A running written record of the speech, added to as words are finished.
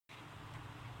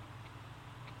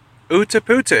Oota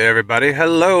poota, everybody.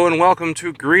 Hello and welcome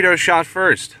to Greedo Shot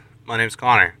First. My name's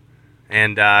Connor.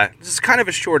 And this is kind of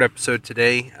a short episode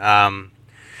today.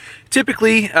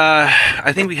 Typically,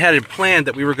 I think we had it planned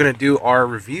that we were going to do our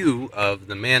review of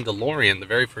The Mandalorian, the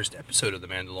very first episode of The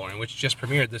Mandalorian, which just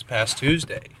premiered this past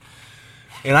Tuesday.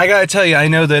 And I gotta tell you, I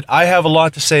know that I have a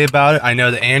lot to say about it. I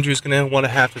know that Andrew's going to want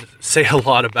to have to say a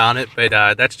lot about it, but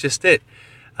that's just it.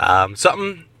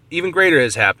 Something even greater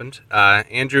has happened.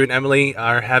 Andrew and Emily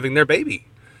are having their baby.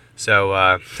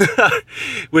 So,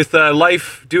 with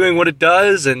life doing what it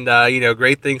does and,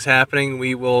 great things happening,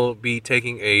 we will be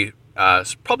taking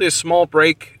probably a small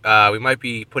break. We might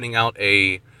be putting out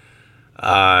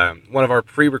one of our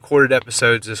pre-recorded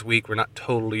episodes this week. We're not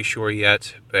totally sure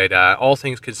yet, but all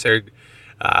things considered,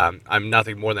 I'm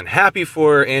nothing more than happy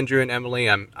for Andrew and Emily.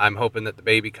 I'm hoping that the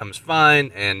baby comes fine,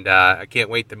 and I can't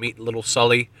wait to meet little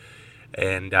Sully.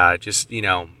 And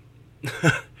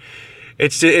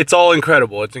it's all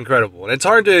incredible. It's incredible, and it's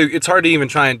hard to even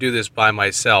try and do this by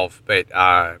myself. But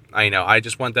I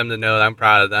just want them to know that I'm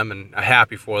proud of them and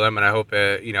happy for them, and I hope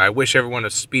I wish everyone a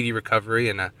speedy recovery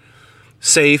and a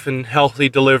safe and healthy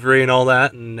delivery and all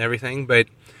that and everything. But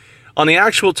on the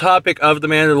actual topic of The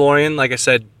Mandalorian, like I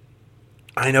said,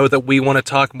 I know that we want to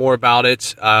talk more about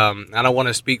it. I don't want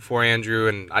to speak for Andrew,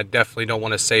 and I definitely don't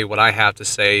want to say what I have to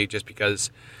say just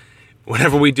because.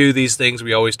 Whenever we do these things,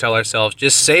 we always tell ourselves,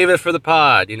 just save it for the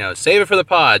pod, save it for the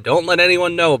pod. Don't let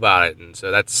anyone know about it. And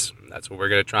so that's what we're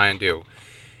going to try and do.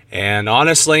 And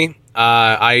honestly,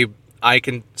 I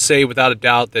can say without a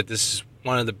doubt that this is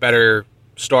one of the better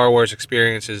Star Wars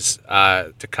experiences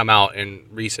to come out in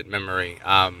recent memory.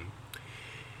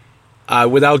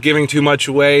 Without giving too much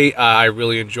away, I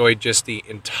really enjoyed just the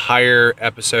entire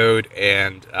episode,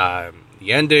 and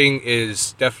the ending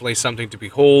is definitely something to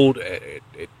behold.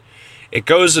 It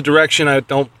goes the direction I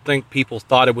don't think people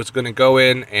thought it was going to go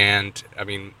in, and I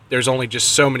mean, there's only just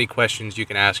so many questions you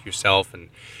can ask yourself, and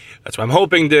that's what I'm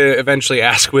hoping to eventually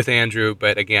ask with Andrew.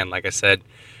 But again, like I said,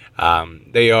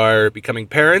 they are becoming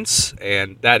parents,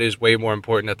 and that is way more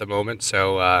important at the moment.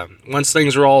 So once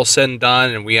things are all said and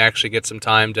done, and we actually get some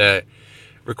time to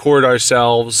record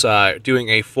ourselves doing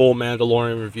a full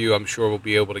Mandalorian review, I'm sure we'll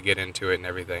be able to get into it and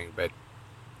everything. But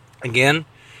again,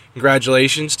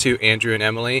 congratulations to Andrew and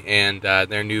Emily and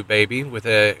their new baby. With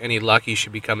any luck, he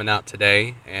should be coming out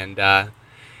today. And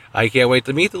I can't wait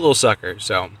to meet the little sucker.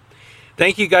 So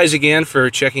thank you guys again for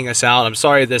checking us out. I'm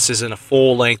sorry this isn't a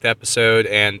full-length episode.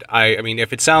 And I mean,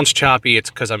 if it sounds choppy, it's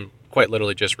because I'm quite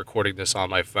literally just recording this on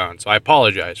my phone. So I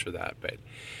apologize for that. But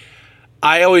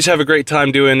I always have a great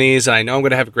time doing these. I know I'm going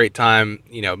to have a great time,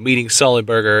 meeting Sully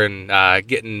Burger and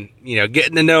getting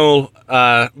to know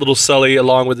little Sully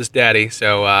along with his daddy.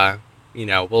 So,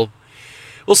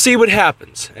 we'll see what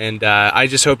happens. And I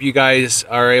just hope you guys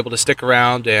are able to stick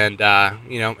around and,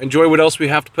 enjoy what else we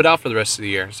have to put out for the rest of the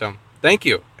year. So thank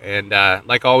you. And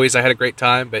like always, I had a great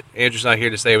time, but Andrew's not here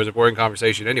to say it was a boring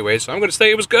conversation anyway, so I'm going to say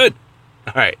it was good.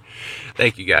 All right.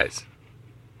 Thank you, guys.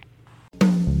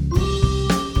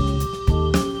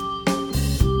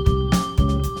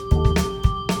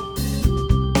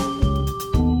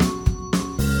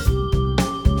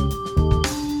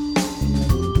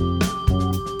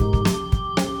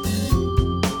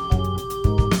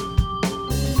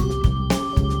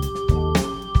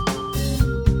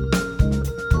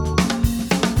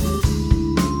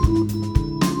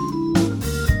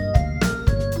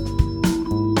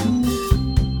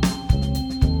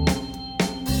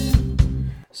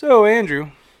 So,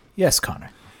 Andrew. Yes, Connor.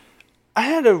 I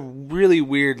had a really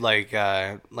weird, like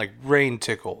brain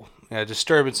tickle,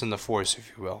 disturbance in the force,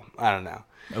 if you will. I don't know.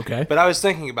 Okay. But I was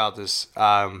thinking about this,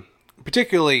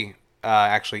 particularly,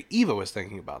 actually, Eva was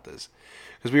thinking about this,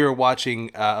 because we were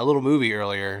watching a little movie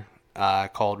earlier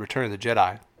called Return of the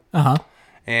Jedi. Uh-huh.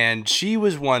 And she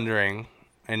was wondering,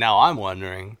 and now I'm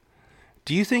wondering,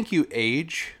 do you think you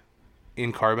age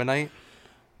in carbonite?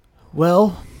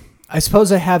 Well, I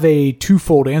suppose I have a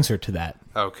twofold answer to that.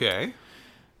 Okay.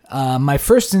 My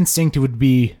first instinct would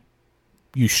be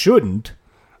you shouldn't.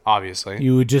 Obviously.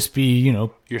 You would just be,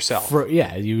 yourself.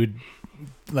 You would,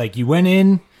 you went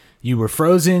in, you were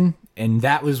frozen, and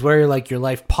that was where, your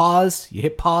life paused. You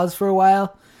hit pause for a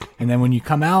while, and then when you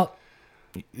come out,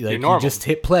 you just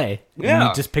hit play. Yeah.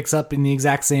 And it just picks up in the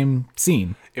exact same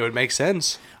scene. It would make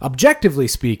sense. Objectively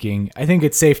speaking, I think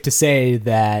it's safe to say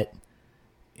that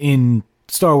in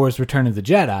Star Wars Return of the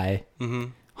Jedi,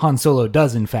 Han Solo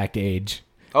does in fact age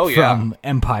from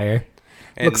Empire.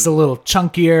 And looks a little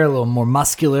chunkier, a little more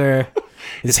muscular.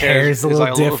 His hair is a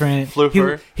little different.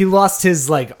 He lost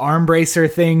his arm bracer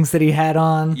things that he had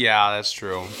on. Yeah, that's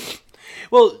true.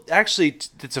 Well, actually,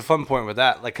 it's a fun point with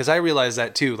that. Like, because I realized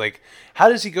that too. Like, how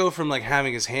does he go from like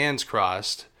having his hands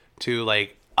crossed to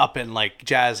like up in like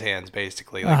jazz hands,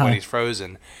 basically, like when he's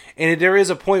frozen? And there is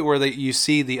a point where you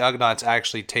see the Ugnaughts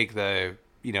actually take the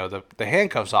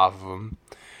handcuffs off of him.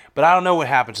 But I don't know what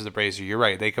happens to the Brazier. You're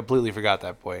right; they completely forgot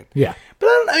that point. Yeah. But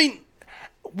I mean,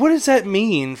 what does that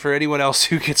mean for anyone else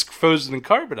who gets frozen in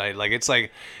carbonite? Like, it's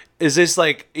like, is this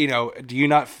like, do you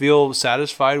not feel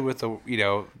satisfied with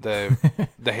the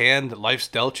hand that life's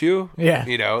dealt you? Yeah.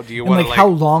 Do you want to how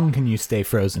long can you stay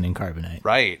frozen in carbonite?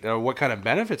 Right. Or what kind of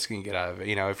benefits can you get out of it?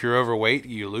 If you're overweight,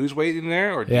 you lose weight in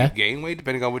there, or do you gain weight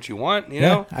depending on what you want? You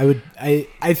know.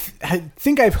 I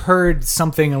think I've heard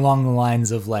something along the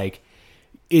lines of like,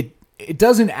 it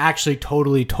doesn't actually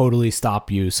totally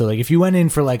stop you. So like if you went in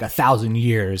for like 1,000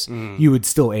 years, you would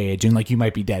still age and like you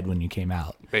might be dead when you came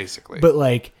out. Basically. But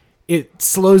like it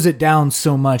slows it down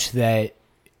so much that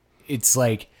it's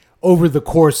like over the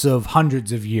course of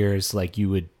hundreds of years, like you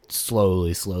would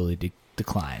slowly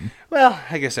decline. Well,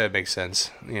 I guess that makes sense.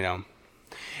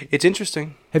 It's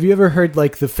interesting. Have you ever heard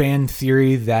like the fan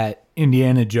theory that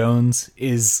Indiana Jones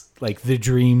is like the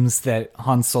dreams that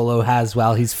Han Solo has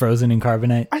while he's frozen in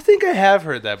carbonite? I think I have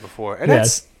heard that before, and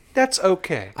that's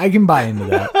okay. I can buy into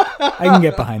that. I can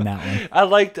get behind that one. I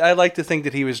like to think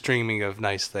that he was dreaming of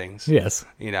nice things. Yes.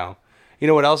 You know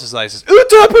what else is nice? Is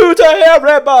Uta Puta,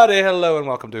 everybody! Hello and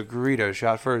welcome to Garrido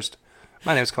Shot First.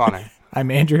 My name's Connor. I'm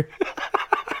Andrew.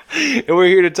 And we're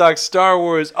here to talk Star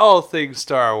Wars, all things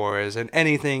Star Wars, and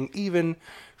anything even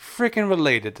freaking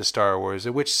related to Star Wars,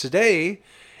 in which today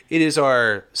it is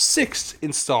our 6th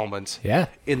installment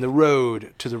in the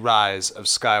road to the rise of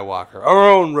Skywalker.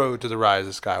 Our own road to the rise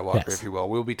of Skywalker, if you will.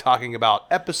 We'll be talking about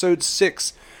Episode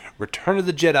 6, Return of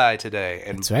the Jedi today.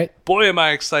 And that's right. Boy, am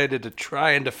I excited to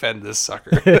try and defend this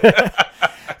sucker.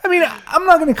 I mean, I'm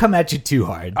not going to come at you too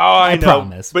hard. Oh, I know.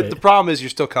 Promise, but the problem is you're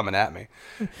still coming at me.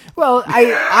 Well,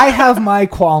 I have my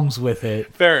qualms with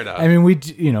it. Fair enough. I mean,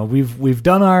 we've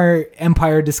done our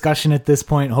Empire discussion at this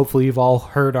point. Hopefully, you've all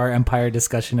heard our Empire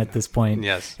discussion at this point.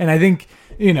 Yes. And I think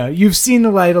you've seen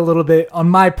the light a little bit on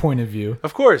my point of view.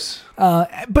 Of course.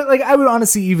 But like, I would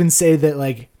honestly even say that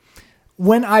like,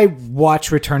 when I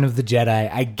watch Return of the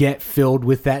Jedi, I get filled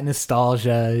with that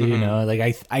nostalgia,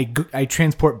 like I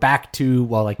transport back to,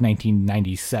 like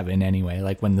 1997 anyway,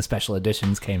 like when the special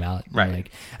editions came out. Right.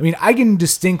 Like, I mean, I can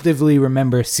distinctively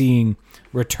remember seeing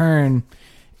Return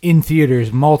in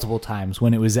theaters multiple times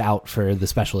when it was out for the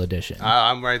special edition.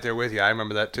 I'm right there with you. I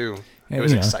remember that too. It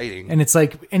was exciting. And it's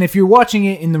like, and if you're watching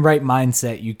it in the right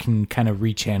mindset, you can kind of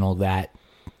rechannel that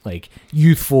like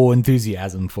youthful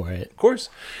enthusiasm for it. Of course.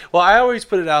 Well, I always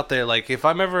put it out there, like if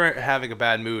I'm ever having a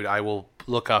bad mood, I will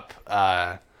look up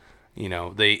the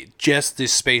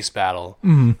space battle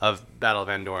of Battle of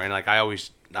Endor, and like I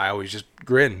always just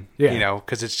grin,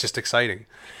 because it's just exciting.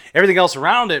 Everything else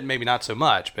around it maybe not so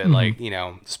much, but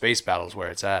the space battle is where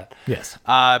it's at. Yes.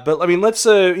 But I mean, let's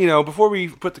before we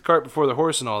put the cart before the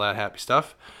horse and all that happy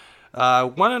stuff,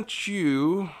 why don't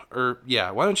you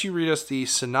read us the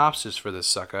synopsis for this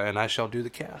sucker, and I shall do the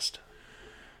cast.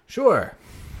 Sure.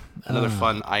 Another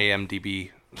fun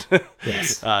IMDb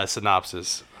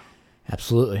synopsis.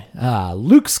 Absolutely.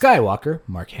 Luke Skywalker,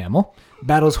 Mark Hamill,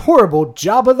 battles horrible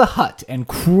Jabba the Hutt and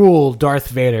cruel Darth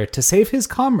Vader to save his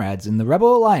comrades in the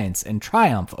Rebel Alliance and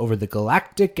triumph over the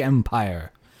Galactic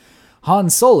Empire. Han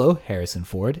Solo, Harrison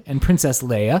Ford, and Princess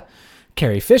Leia,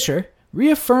 Carrie Fisher,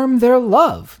 reaffirm their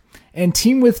love and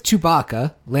team with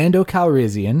Chewbacca, Lando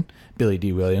Calrissian, Billy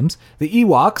D. Williams, the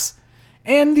Ewoks,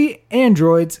 and the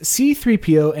androids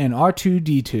C-3PO and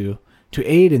R2-D2 to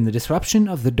aid in the disruption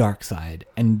of the dark side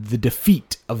and the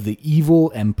defeat of the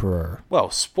evil Emperor. Well,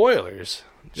 spoilers.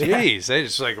 Jeez, they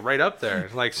just like right up there.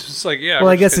 Like, just like, yeah.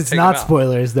 Well, I guess it's not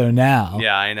spoilers though now.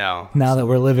 Yeah, I know. Now that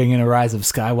we're living in a Rise of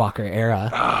Skywalker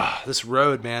era. This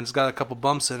road, man, it's got a couple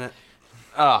bumps in it.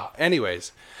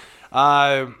 Anyways.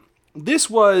 This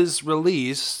was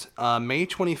released May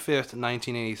 25th,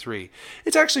 1983.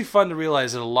 It's actually fun to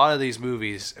realize that a lot of these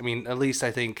movies, I mean, at least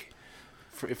I think,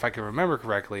 if I can remember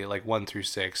correctly, like 1 through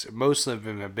 6, most of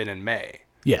them have been in May.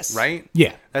 Yes. Right?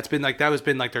 Yeah. That has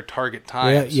been their target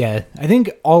times. Yeah. I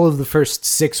think all of the first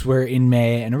 6 were in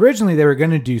May, and originally they were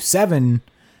going to do 7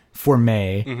 for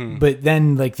May, but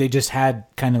then like they just had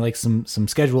kind of like some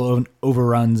schedule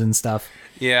overruns and stuff.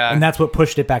 Yeah, and that's what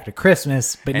pushed it back to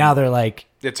Christmas. But now they're like,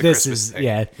 it's a this Christmas is thing.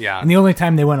 yeah. And the only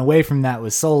time they went away from that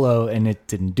was Solo, and it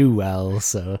didn't do well.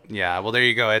 So yeah, well there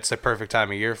you go. It's the perfect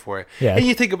time of year for it. Yeah, and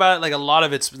you think about it, like a lot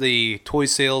of it's the toy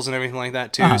sales and everything like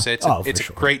that too. So it's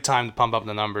a great time to pump up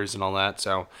the numbers and all that.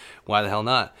 So why the hell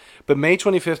not? But May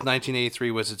 25th,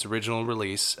 1983 was its original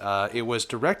release. It was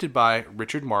directed by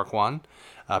Richard Marquand,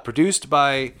 produced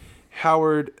by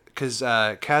Howard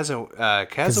Kazanian.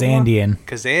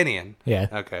 Yeah.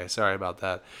 Okay, sorry about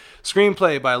that.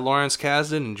 Screenplay by Lawrence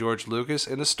Kasdan and George Lucas,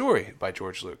 and the story by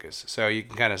George Lucas. So you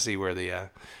can kind of see where the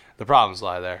problems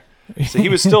lie there. So he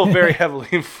was still very heavily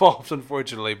involved,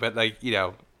 unfortunately, but like, you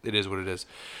know, it is what it is.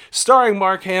 Starring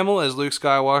Mark Hamill as Luke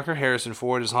Skywalker, Harrison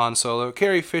Ford as Han Solo,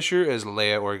 Carrie Fisher as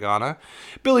Leia Organa,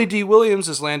 Billy D. Williams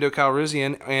as Lando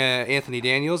Calrissian, Anthony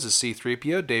Daniels as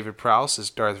C-3PO, David Prowse as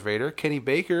Darth Vader, Kenny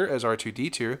Baker as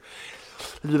R2-D2,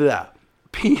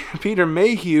 Peter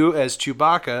Mayhew as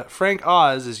Chewbacca, Frank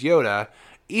Oz as Yoda,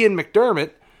 Ian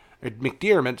McDiarmid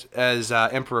as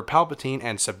Emperor Palpatine,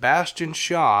 and Sebastian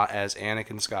Shaw as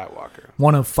Anakin Skywalker.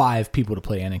 One of 5 people to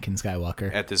play Anakin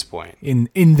Skywalker at this point in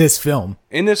this film.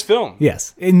 In this film,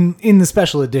 yes, in the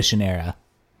special edition era.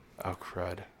 Oh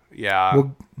crud! Yeah.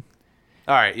 All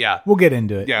right. Yeah. We'll get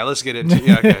into it. Yeah. Let's get into it.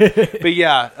 Yeah. Okay. But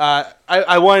yeah,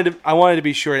 I wanted to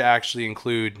be sure to actually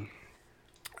include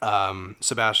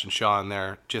Sebastian Shaw in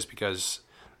there, just because,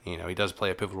 you know, he does play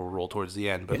a pivotal role towards the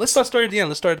end. But let's not start at the end.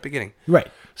 Let's start at the beginning. Right.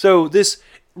 So this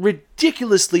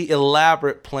ridiculously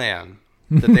elaborate plan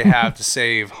that they have to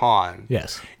save Han.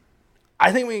 Yes.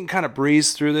 I think we can kind of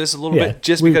breeze through this a little bit,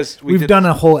 just because we've done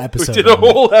a whole episode. We did a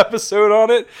whole episode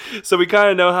on it, so we kind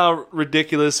of know how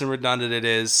ridiculous and redundant it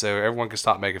is. So everyone can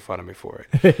stop making fun of me for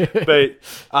it.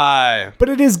 But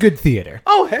it is good theater.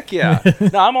 Oh heck yeah!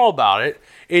 No, I'm all about it.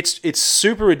 It's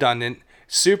super redundant,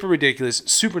 super ridiculous,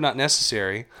 super not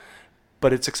necessary,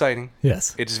 but it's exciting.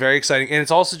 Yes. It's very exciting. And it's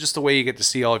also just the way you get to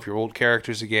see all of your old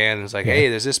characters again. It's like, hey,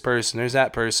 there's this person, there's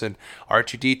that person,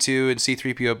 R2-D2 and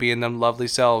C-3PO being them lovely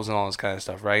selves and all this kind of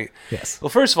stuff, right? Yes. Well,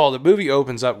 first of all, the movie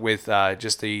opens up with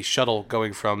just the shuttle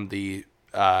going from the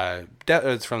Star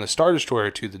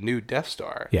Destroyer to the new Death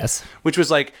Star. Yes. Which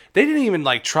was like, they didn't even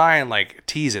like try and like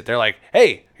tease it. They're like,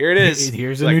 hey, here it is.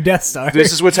 Here's a new Death Star.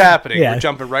 This is what's happening. Yeah. We're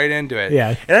jumping right into it.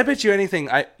 Yeah. And I bet you anything,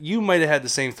 you might have had the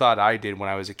same thought I did when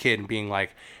I was a kid, and being like,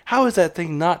 how is that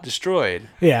thing not destroyed?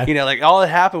 Yeah. You know, like all that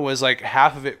happened was like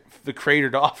half of it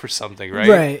cratered off or something, right?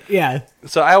 Right. Yeah.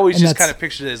 So I always just kind of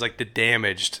pictured it as like the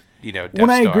damaged, you know, Death Star.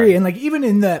 I agree. And like even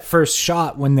in that first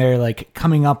shot when they're like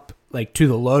coming up like to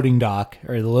the loading dock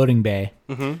or the loading bay,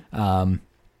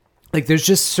 like there's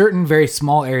just certain very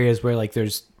small areas where like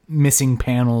there's missing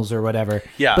panels or whatever.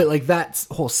 Yeah. But like that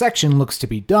whole section looks to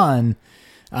be done.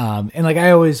 And like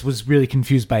I always was really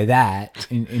confused by that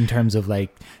in terms of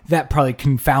like that probably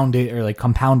confounded or like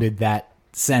compounded that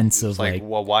sense of like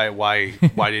well, why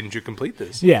didn't you complete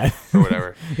this? Yeah. Or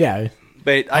whatever. Yeah.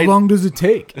 But how long does it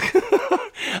take?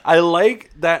 I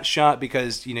like that shot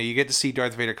because, you know, you get to see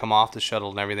Darth Vader come off the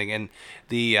shuttle and everything, and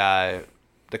the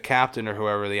captain or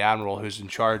whoever, the admiral who's in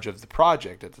charge of the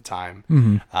project at the time,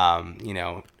 you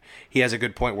know, he has a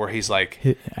good point where he's like,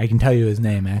 I can tell you his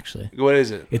name actually. What is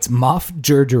it? It's Moff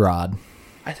Jerjerrod.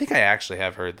 I think I actually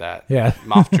have heard that. Yeah.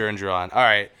 Moff Jerjerrod. All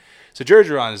right. So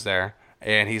Jerjerrod is there.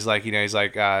 And he's like, you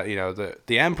know,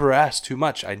 the Emperor asked too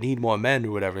much. I need more men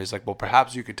or whatever. He's like, well,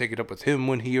 perhaps you could take it up with him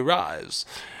when he arrives.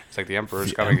 It's like, the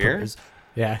Emperor's coming here?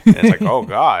 Yeah. And it's like, oh,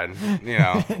 God. You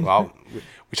know, well,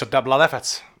 we shall double our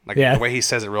efforts. Like, the way he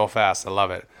says it real fast. I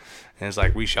love it. And it's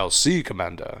like, we shall see,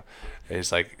 Commander. And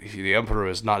it's like, the Emperor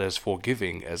is not as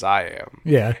forgiving as I am.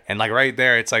 Yeah. And like right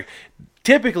there, it's like,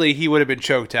 typically he would have been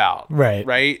choked out. Right.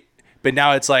 Right? But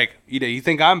now it's like, you know, you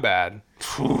think I'm bad.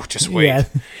 Just wait. Yeah.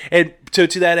 And so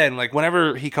to that end, like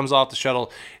whenever he comes off the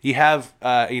shuttle, you have,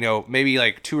 you know, maybe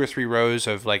like 2 or 3 rows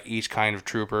of like each kind of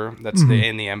trooper that's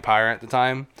in the Empire at the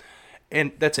time.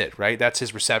 And that's it, right? That's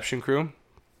his reception crew.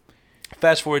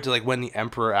 Fast forward to like when the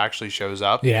Emperor actually shows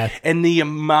up. Yeah. And the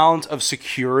amount of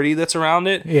security that's around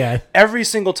it. Yeah. Every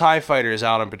single TIE fighter is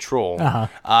out on patrol.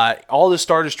 All the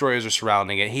Star Destroyers are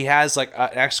surrounding it. He has like an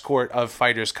escort of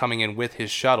fighters coming in with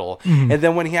his shuttle. And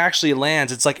then when he actually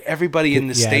lands, it's like everybody in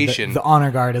the station. The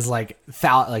honor guard is like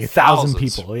 1,000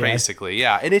 people. Yeah. Basically,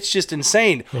 yeah. And it's just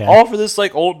insane. Yeah. All for this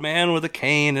like old man with a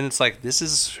cane. And it's like, this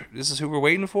is who we're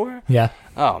waiting for? Yeah.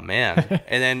 Oh, man.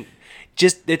 And then...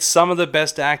 it's some of the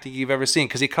best acting you've ever seen,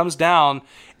 because he comes down,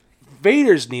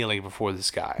 Vader's kneeling before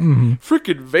this guy.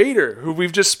 Freaking Vader, who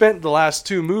we've just spent the last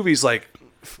 2 movies like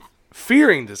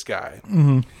fearing this guy.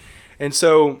 And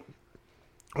so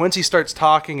once he starts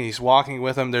talking and he's walking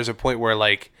with him, there's a point where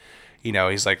like,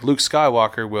 he's like, Luke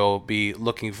Skywalker will be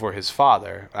looking for his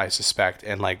father, I suspect,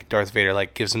 and like Darth Vader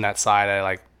like gives him that side eye,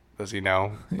 like, does he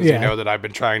know? Does he know that I've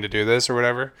been trying to do this or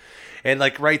whatever? And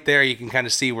like right there, you can kind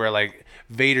of see where like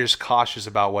Vader's cautious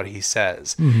about what he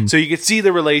says. Mm-hmm. So you could see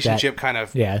the relationship kind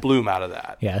of bloom out of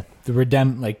that. Yeah,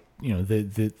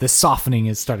 the softening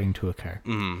is starting to occur.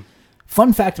 Mm-hmm.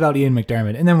 Fun fact about Ian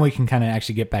McDiarmid, and then we can kind of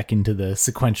actually get back into the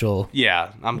sequential.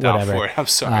 Yeah, I'm down for it. I'm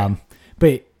sorry.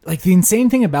 But like the insane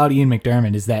thing about Ian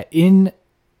McDiarmid is that in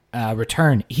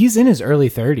Return, he's in his early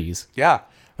 30s. Yeah.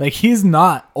 Like he's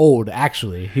not old,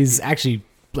 actually. He's actually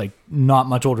like not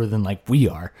much older than like we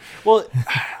are. Well,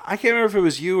 I can't remember if it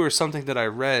was you or something that I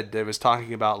read that was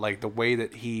talking about like the way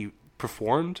that he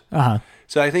performed. Uh-huh.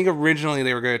 So I think originally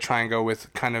they were going to try and go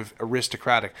with kind of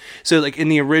aristocratic. So like in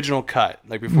the original cut,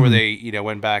 like before they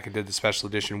went back and did the special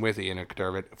edition with Ian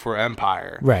McDiarmid for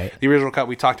Empire. Right. The original cut,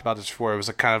 we talked about this before. It was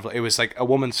it was like a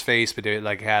woman's face, but it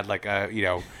like had like a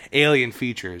alien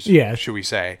features. Yeah. Should we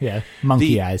say? Yeah.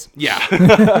 Monkey eyes.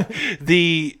 Yeah.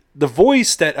 The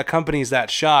voice that accompanies that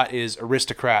shot is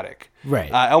aristocratic.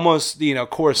 Right. Almost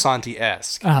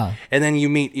Coruscant-esque. Uh-huh. And then you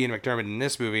meet Ian McDiarmid in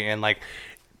this movie, and like.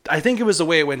 I think it was the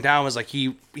way it went down was like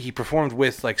he performed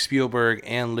with like Spielberg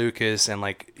and Lucas, and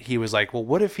like he was like, well,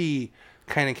 what if he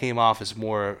kind of came off as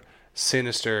more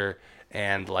sinister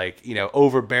and like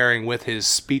overbearing with his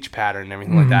speech pattern and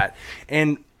everything like that.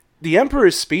 And the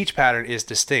Emperor's speech pattern is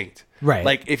distinct. Right.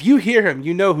 Like if you hear him,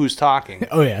 you know who's talking.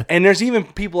 Oh yeah. And there's even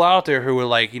people out there who were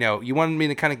like, you wanted me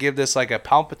to kind of give this like a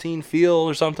Palpatine feel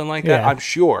or something like that. Yeah. I'm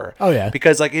sure. Oh yeah.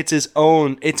 Because like it's his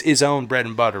own bread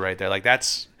and butter right there. Like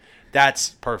that's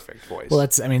perfect voice. Well,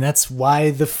 that's why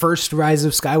the first Rise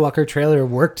of Skywalker trailer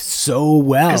worked so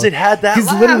well. Because it had that laugh.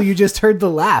 Because literally you just heard the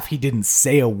laugh. He didn't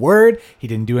say a word. He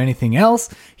didn't do anything else.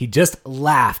 He just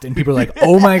laughed. And people are like,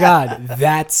 oh my God,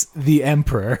 that's the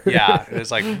Emperor. Yeah. It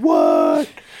was like, what?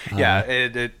 Yeah,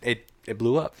 it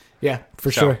blew up. Yeah, for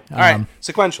sure. All right,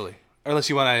 sequentially. Unless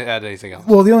you want to add anything else.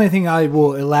 Well, the only thing I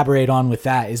will elaborate on with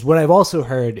that is what I've also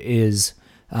heard is...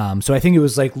 so I think it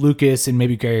was like Lucas and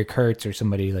maybe Gary Kurtz or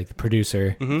somebody like the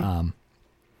producer. Mm-hmm.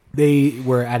 They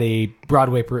were at a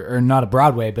Broadway or not a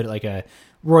Broadway, but like a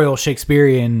Royal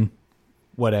Shakespearean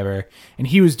whatever, and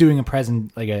he was doing a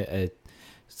present like a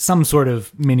some sort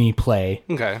of mini play.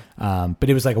 Okay. But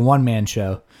it was like a one-man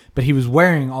show. But he was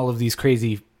wearing all of these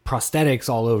crazy prosthetics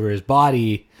all over his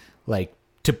body, like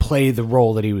to play the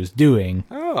role that he was doing.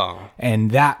 Oh.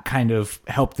 And that kind of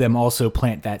helped them also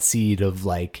plant that seed of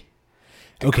like.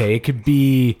 Okay, it could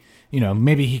be,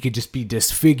 maybe he could just be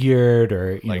disfigured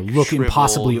or like look shriveled.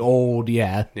 Impossibly old.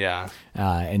 Yeah. Yeah.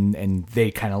 And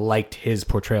they kind of liked his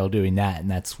portrayal doing that,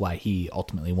 and that's why he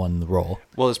ultimately won the role.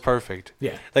 Well, it's perfect.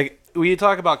 Yeah. Like when you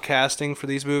talk about casting for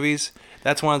these movies,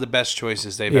 that's one of the best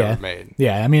choices they've ever made.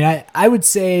 Yeah. I mean, I would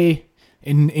say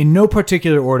in no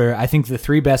particular order, I think the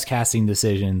three best casting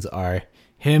decisions are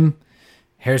him,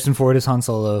 Harrison Ford as Han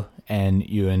Solo, and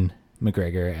Ewan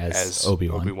McGregor as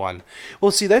Obi-Wan.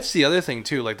 Well, see, that's the other thing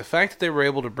too. Like the fact that they were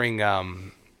able to bring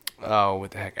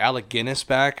what the heck, Alec Guinness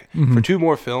back for 2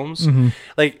 more films. Mm-hmm.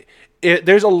 Like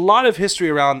there's a lot of history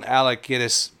around Alec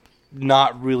Guinness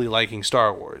not really liking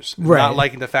Star Wars, not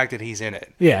liking the fact that he's in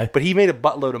it. Yeah, but he made a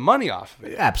buttload of money off of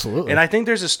it. Absolutely. And I think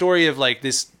there's a story of like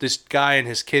this guy and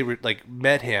his kid like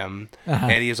met him,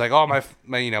 and he was like, "Oh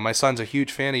my son's a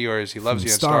huge fan of yours. He loves you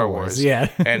in Star Wars." Yeah.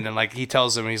 And then like he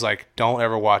tells him, he's like, "Don't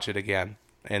ever watch it again."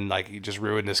 And like he just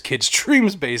ruined this kid's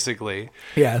dreams, basically.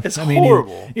 Yeah, it's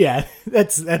horrible.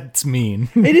 That's mean.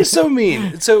 It is so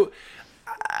mean. So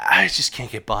I just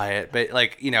can't get by it. But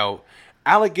like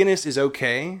Alec Guinness is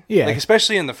okay. Yeah. Like,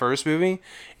 especially in the first movie.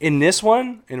 In this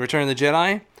one, in Return of the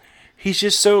Jedi, he's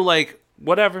just so, like,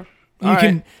 whatever. You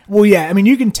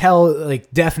can tell,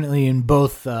 like, definitely in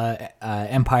both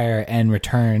Empire and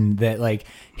Return that, like,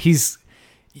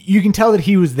 you can tell that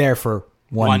he was there for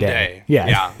one day.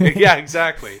 Yeah. Yeah,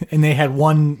 exactly. And they had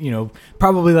one,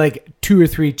 probably, like, 2 or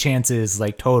 3 chances,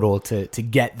 like, total to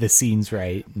get the scenes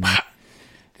right. And,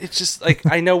 it's just like,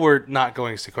 I know we're not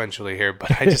going sequentially here,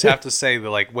 but I just have to say that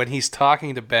like when he's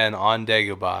talking to Ben on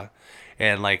Dagobah,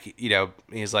 and like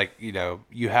he's like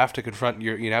you have to confront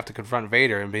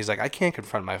Vader, and he's like, I can't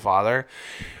confront my father.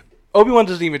 Obi-Wan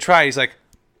doesn't even try. He's like,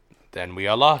 then we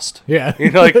are lost. Yeah,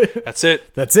 like that's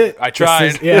it. That's it. I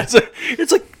tried.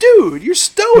 It's like, dude, you're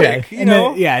stoic.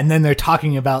 Yeah, and then they're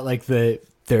talking about like there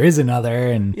is another,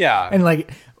 and and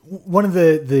like one of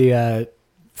the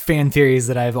fan theories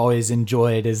that I've always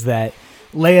enjoyed is that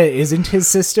Leia isn't his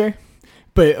sister,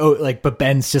 but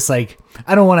Ben's just like,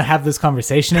 I don't want to have this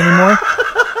conversation anymore.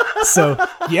 So,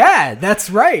 yeah, that's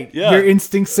right. Yeah. Your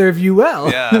instincts serve you well.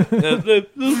 Yeah,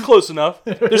 close enough.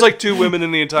 There's like 2 women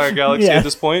in the entire galaxy at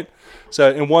this point. So,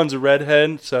 and one's a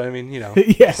redhead. So, I mean,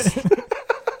 Yes.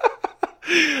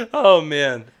 Oh,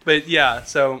 man. But yeah,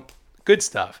 so good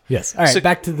stuff. Yes. All right, So,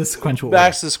 back to the sequential back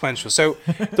order. to the sequential. So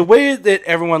the way that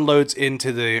everyone loads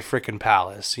into the freaking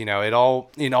palace, it all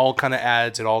kind of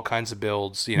adds, it all kinds of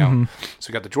builds, So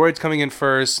we got the droids coming in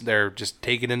first. They're just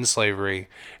taken into slavery. And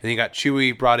then you got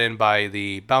Chewie brought in by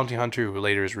the bounty hunter, who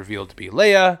later is revealed to be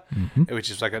Leia, which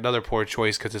is like another poor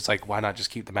choice because it's like, why not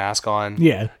just keep the mask on?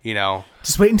 Yeah.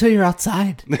 Just wait until you're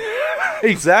outside.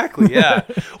 Exactly, yeah.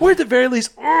 Or at the very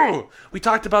least, we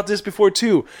talked about this before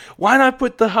too. Why not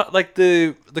put the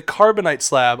carbonite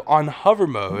slab on hover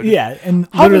mode? Yeah, and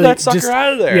hover literally that sucker just,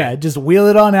 out of there. Yeah, just wheel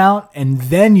it on out, and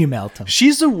then you melt them.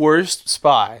 She's the worst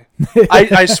spy.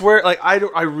 I swear, like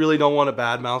I really don't want to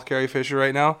badmouth Carrie Fisher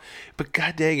right now, but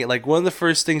god dang it, like one of the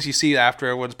first things you see after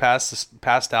everyone's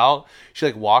passed out, she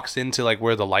like walks into like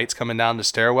where the light's coming down the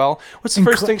stairwell. What's the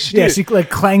first thing she does? Yeah, she like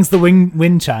clangs the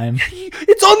wind chime.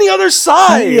 It's on the other side.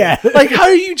 Yeah. Like how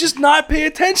do you just not pay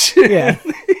attention? Yeah.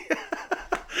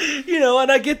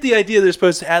 And I get the idea they're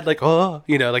supposed to add like,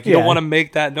 you don't want to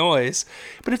make that noise.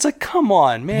 But it's like, come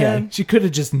on, man. Yeah, she could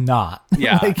have just not.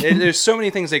 Yeah, there's so many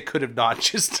things they could have not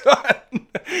just done.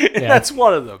 And that's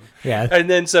one of them. Yeah. And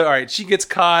then, so, all right, she gets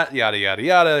caught, yada, yada,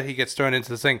 yada. He gets thrown into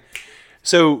the thing.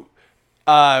 So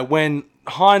when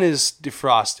Han is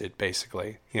defrosted,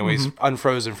 basically, he's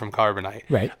unfrozen from carbonite.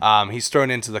 Right. He's thrown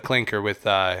into the clinker with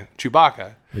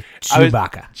Chewbacca.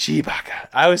 Chewbacca.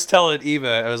 I was telling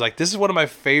Eva, I was like, this is one of my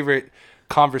favorite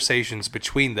conversations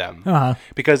between them. Uh-huh.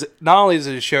 Because not only does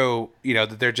it show,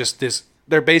 that they're just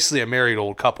they're basically a married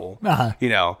old couple. Uh-huh.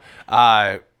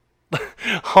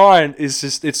 Han is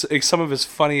just, it's some of his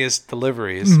funniest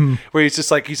deliveries where he's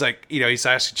asking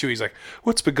Chewie, he's like,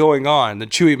 what's been going on?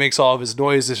 And Chewie makes all of his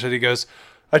noises and he goes,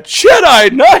 a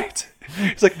Jedi Knight!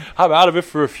 He's like, I'm out of it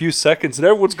for a few seconds and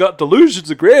everyone's got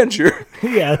delusions of grandeur.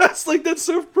 Yeah. That's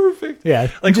so perfect. Yeah.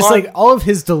 Like just Han, like all of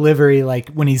his delivery, like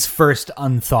when he's first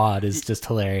unthawed, is just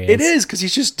hilarious. it is because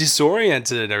he's just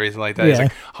disoriented and everything like that. He's Yeah.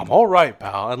 like, I'm all right,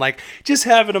 pal. And like just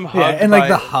having him hug. And like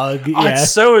the hug. Oh, Yeah.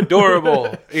 it's so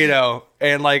adorable,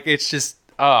 and like it's just,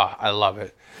 I love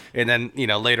it. And then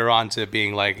later on to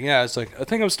being like, yeah, it's like I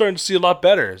think I'm starting to see a lot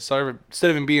better. So instead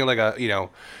of him being like a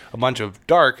bunch of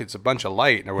dark, it's a bunch of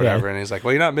light or whatever. Yeah. And he's like,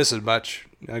 well, you're not missing much.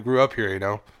 I grew up here,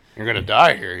 You're gonna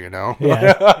die here,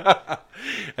 Yeah.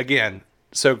 Again,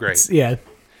 so great. Yeah.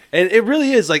 And it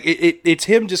really is like it's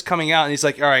him just coming out and he's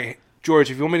like, all right,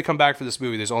 George, if you want me to come back for this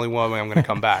movie, there's only one way I'm going to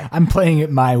come back. I'm playing it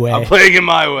my way. I'm playing it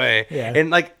my way. Yeah. And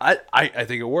like I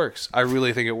think it works. I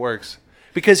really think it works.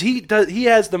 Because he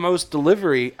has the most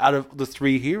delivery out of the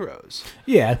 3 heroes.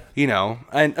 Yeah.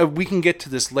 And we can get to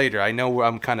this later. I know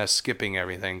I'm kind of skipping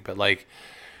everything, but like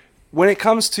when it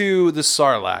comes to the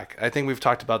Sarlacc, I think we've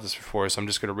talked about this before, so I'm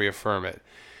just going to reaffirm it.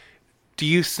 Do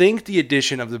you think the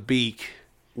addition of the beak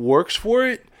works for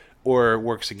it or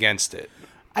works against it?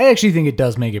 I actually think it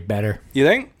does make it better. You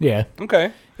think? Yeah.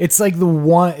 Okay. It's like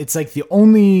the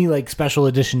only like special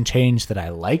edition change that I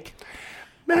like.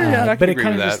 Yeah, but it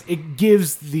kind of it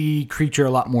gives the creature a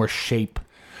lot more shape.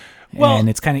 Well, and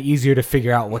it's kind of easier to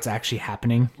figure out what's actually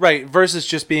happening. Right, versus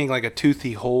just being like a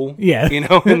toothy hole, Yeah.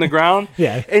 In the ground.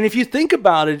 Yeah. And if you think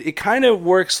about it, it kind of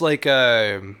works like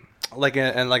an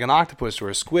octopus or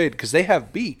a squid because they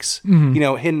have beaks,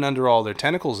 hidden under all their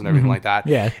tentacles and everything like that.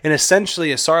 Yeah. And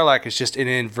essentially a Sarlacc is just an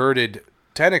inverted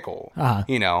tentacle,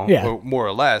 Yeah. or more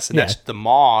or less. And Yeah. that's the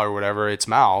maw or whatever, its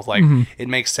mouth. Like it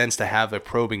makes sense to have a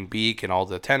probing beak and all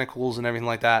the tentacles and everything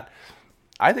like that.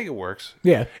 I think it works.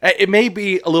 Yeah. It may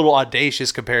be a little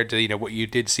audacious compared to, what you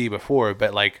did see before,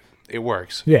 but like it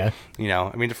works. Yeah. I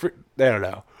mean, I don't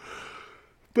know.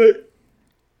 But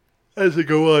as I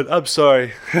go on, I'm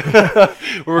sorry.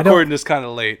 We're recording this kind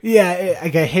of late. Yeah, I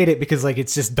hate it because like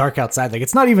it's just dark outside. Like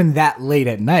it's not even that late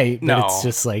at night, but No. it's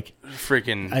just like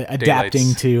Freaking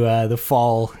adapting daylights. to the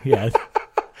fall. Yeah.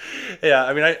 Yeah,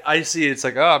 I mean, I see it's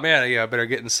like, oh man, I better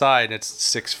get inside. And it's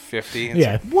 6:50.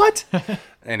 Yeah. Like, what?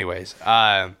 Anyways,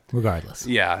 Regardless.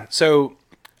 yeah. So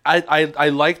I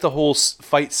like the whole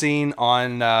fight scene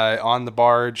on the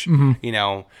barge.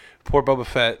 Poor Boba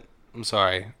Fett. I'm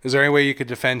sorry. Is there any way you could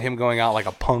defend him going out like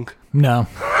a punk? No.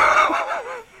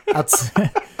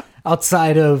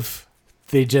 Outside of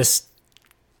they just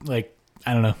like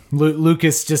I don't know.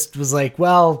 Lucas just was like,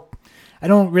 well, I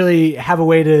don't really have a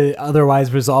way to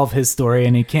otherwise resolve his story,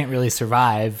 and he can't really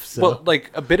survive. So. Well, like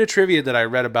a bit of trivia that I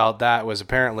read about that was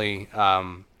apparently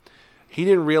he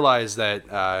didn't realize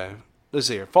that. Let's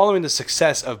see here. Following the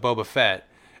success of Boba Fett,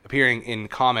 appearing in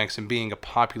comics and being a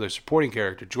popular supporting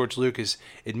character, George Lucas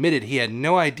admitted he had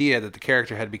no idea that the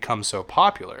character had become so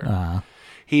popular.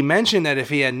 He mentioned that if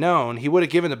he had known, he would have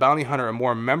given the bounty hunter a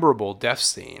more memorable death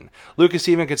scene. Lucas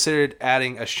even considered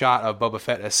adding a shot of Boba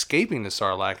Fett escaping the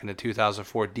Sarlacc in the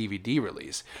 2004 DVD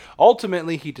release.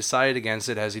 Ultimately, he decided against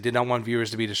it as he did not want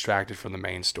viewers to be distracted from the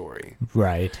main story.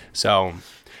 Right. So,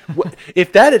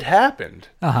 if that had happened,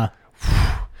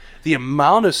 the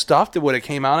amount of stuff that would have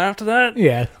came out after that.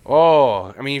 Yeah.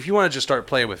 Oh, I mean, if you want to just start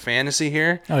playing with fantasy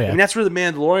here, oh yeah, I mean that's where the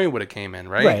Mandalorian would have came in,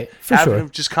 right? Right, for Having sure. him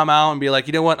just come out and be like,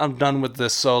 you know what, I'm done with the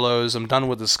Solos, I'm done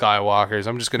with the Skywalkers,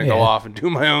 I'm just gonna go off and do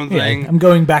my own thing. I'm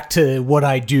going back to what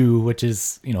I do, which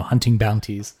is hunting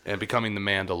bounties and becoming the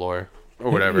Mandalore. Or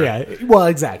whatever. Yeah, well,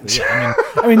 exactly. Yeah.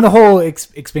 I mean, the whole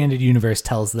expanded universe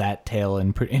tells that tale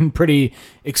in pretty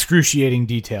excruciating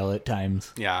detail at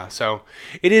times. Yeah, so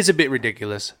it is a bit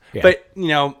ridiculous. Yeah. But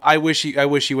I wish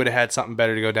he would have had something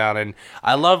better to go down. And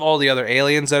I love all the other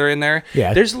aliens that are in there.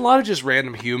 Yeah, there's a lot of just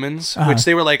random humans, which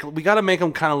they were like, we got to make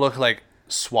them kind of look like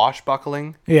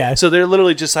swashbuckling. Yeah. So they're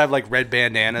literally just have like red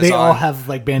bandanas. They on. all have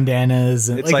like bandanas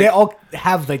and like they all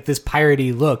have like this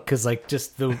piratey look because like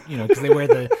just the because they wear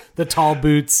the tall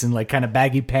boots and like kind of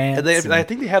baggy pants. I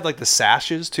think they have like the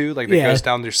sashes too, like that goes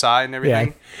down their side and everything.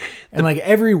 Yeah. And like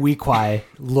every Weequay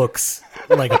looks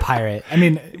like a pirate. I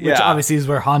mean, which obviously is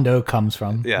where Hondo comes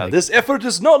from. Yeah. Like, this effort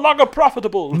is no longer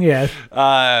profitable. Yeah.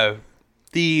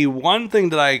 The one thing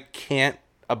that I can't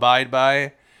abide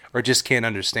by, or just can't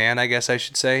understand, I guess I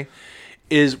should say,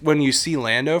 is when you see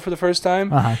Lando for the first time.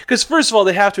 Because first of all,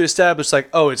 they have to establish like,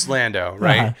 oh, it's Lando,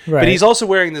 right? Right. But he's also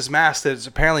wearing this mask that's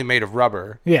apparently made of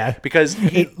rubber. Yeah. Because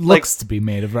it looks to be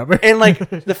made of rubber. And like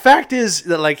the fact is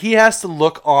that like he has to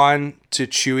look on to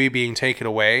Chewie being taken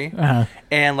away,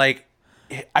 and like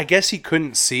I guess he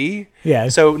couldn't see. Yeah.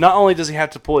 So not only does he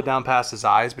have to pull it down past his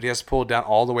eyes, but he has to pull it down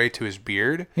all the way to his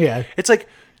beard. Yeah. It's like,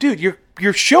 dude,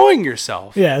 you're showing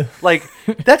yourself. Yeah. Like,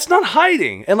 that's not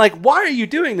hiding. And, like, why are you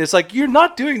doing this? Like, you're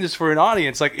not doing this for an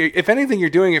audience. Like, if anything, you're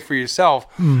doing it for yourself.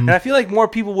 And I feel like more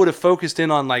people would have focused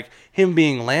in on, like, him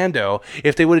being Lando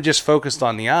if they would have just focused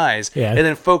on the eyes. Yeah. And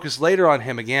then focused later on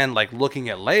him again, like, looking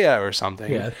at Leia or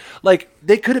something. Yeah. Like,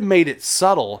 they could have made it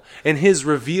subtle, and his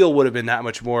reveal would have been that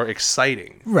much more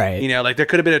exciting. Right. Like, there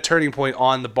could have been a turning point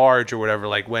on the barge or whatever,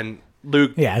 like, when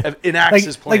Luke enacts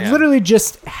his plan. Like literally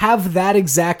just have that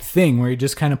exact thing where he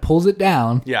just kind of pulls it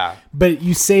down. Yeah. But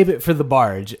you save it for the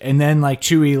barge. And then like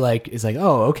Chewie like is like,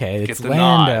 oh, okay, it's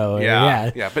Lando.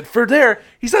 Yeah. But for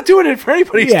he's not doing it for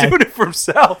anybody. He's doing it for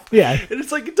himself. Yeah. And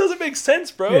it's like, it doesn't make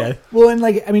sense, bro. Yeah. Well, and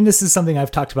like, I mean, this is something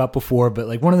I've talked about before, but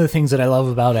like one of the things that I love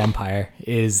about Empire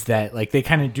is that like they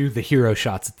kind of do the hero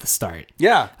shots at the start.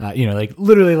 Yeah. Like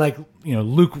literally like,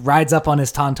 Luke rides up on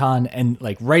his Tauntaun and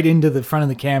like right into the front of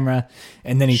the camera,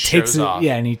 and then he takes it.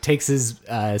 Yeah, and he takes his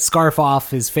scarf off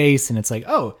his face, and it's like,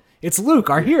 oh, it's Luke,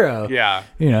 our hero. Yeah.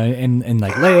 And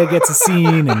like Leia gets a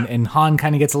scene, and Han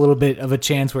kind of gets a little bit of a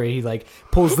chance where he like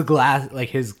pulls the glass, like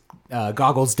his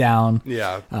goggles down.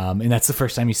 Yeah. And that's the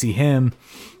first time you see him.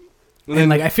 And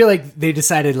like I feel like they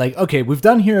decided like, okay, we've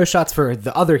done hero shots for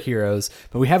the other heroes,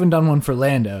 but we haven't done one for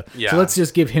Lando. Yeah. So let's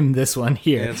just give him this one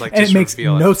here. And, it's like, and it makes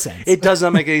no sense. It does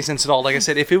not make any sense at all. Like I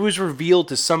said, if it was revealed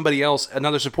to somebody else,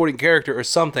 another supporting character or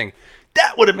something,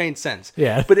 that would have made sense.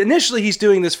 Yeah. But initially he's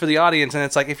doing this for the audience, and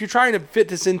it's like, if you're trying to fit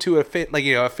this into a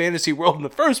fantasy world in the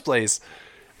first place,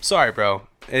 sorry, bro.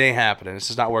 It ain't happening. It's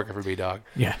just not working for me, dog.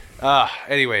 Yeah.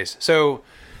 Anyways, so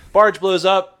barge blows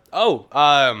up.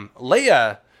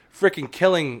 Leia freaking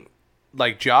killing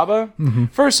like Jabba.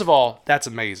 First of all, that's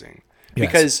amazing. Yes.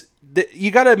 Because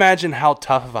you got to imagine how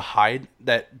tough of a hide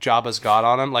that Jabba's got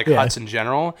on him, like Hutts in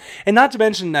general. And not to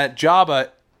mention that Jabba,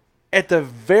 at the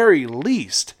very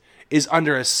least, is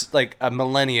under a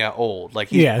millennia old. Like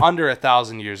he's under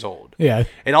 1,000 years old. Yeah.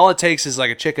 And all it takes is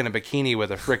like a chick in a bikini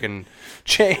with a freaking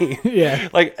chain. Yeah.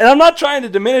 Like, and I'm not trying to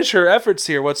diminish her efforts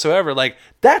here whatsoever. Like,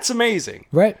 that's amazing.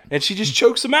 Right. And she just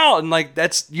chokes him out, and like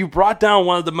you brought down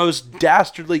one of the most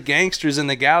dastardly gangsters in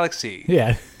the galaxy.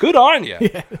 Yeah. Good on you.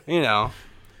 Yeah.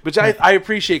 Which I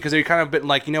appreciate, because they're kind of been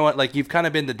like, you know what, like you've kind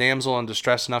of been the damsel in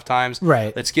distress enough times.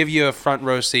 Right. Let's give you a front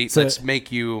row seat. So, let's make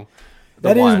you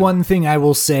That is one thing I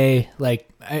will say. Like,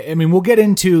 I mean, we'll get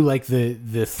into like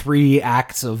the 3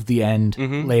 acts of the end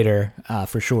later,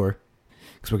 for sure,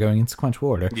 because we're going in sequential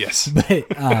order. Yes,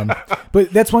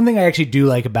 but that's one thing I actually do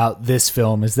like about this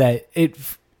film is that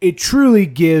it truly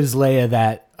gives Leia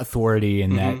that authority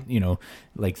and that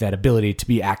like that ability to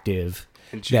be active.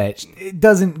 That it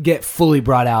doesn't get fully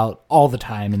brought out all the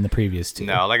time in the previous 2.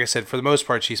 No, like I said, for the most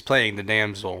part, she's playing the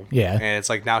damsel. Yeah. And it's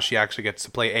like now she actually gets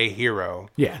to play a hero.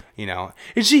 Yeah.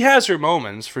 And she has her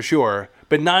moments, for sure,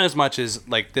 but not as much as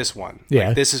like this one. Yeah.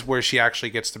 Like, this is where she actually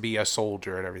gets to be a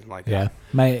soldier and everything like Yeah.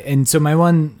 that. My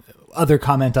one other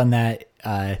comment on that,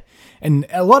 and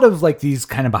a lot of like these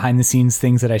kind of behind the scenes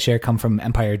things that I share come from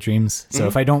Empire Dreams. So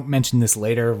if I don't mention this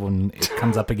later when it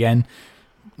comes up again,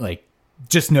 like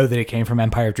just know that it came from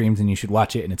Empire Dreams and you should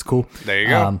watch it and it's cool. There you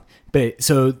go. But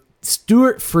so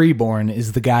Stuart Freeborn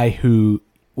is the guy who,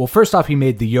 well, first off, he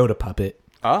made the Yoda puppet.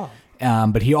 Oh.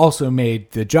 But he also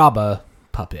made the Jabba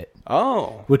puppet.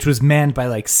 Oh. Which was manned by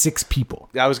like 6 people.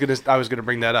 I was gonna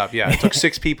bring that up. Yeah, it took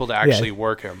 6 people to actually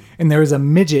work him. And there was a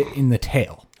midget in the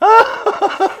tail.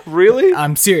 Really?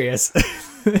 I'm serious.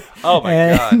 Oh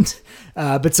my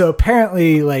god. But so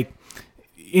apparently, like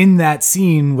in that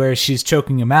scene where she's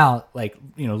choking him out, like,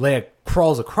 you know, Leia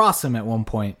crawls across him at one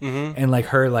point, and like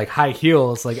her like high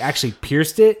heels like actually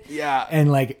pierced it. Yeah.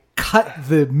 And like cut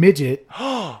the midget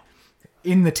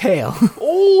in the tail.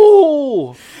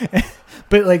 Oh.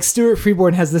 But like Stuart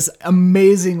Freeborn has this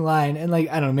amazing line, and like,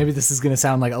 I don't know, maybe this is gonna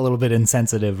sound like a little bit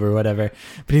insensitive or whatever,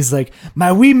 but he's like,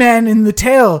 my wee man in the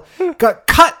tail got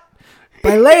cut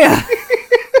by Leia.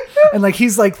 And like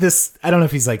he's like this, I don't know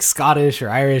if he's like Scottish or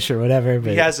Irish or whatever,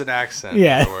 but He has an accent,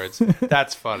 Yeah. in other words.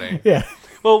 That's funny. yeah.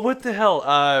 Well, what the hell?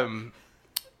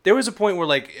 There was a point where,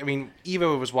 like, I mean,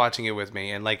 Eva was watching it with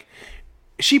me, and like,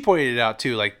 she pointed it out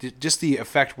too. Like, just the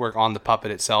effect work on the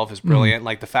puppet itself is brilliant.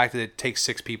 Like the fact that it takes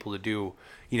 6 people to do,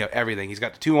 you know, everything. He's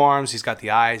got the 2 arms, he's got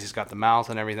the eyes, he's got the mouth,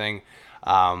 and everything.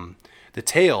 The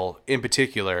tail, in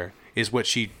particular, is what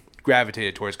she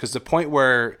gravitated towards, because the point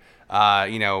where,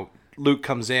 you know, Luke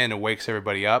comes in and wakes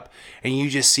everybody up, and you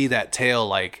just see that tail,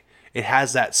 like, it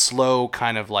has that slow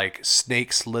kind of like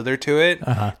snake slither to it.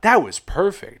 That was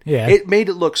perfect. Yeah. It made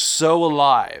it look so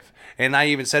alive. And I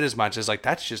even said as much as like,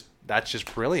 that's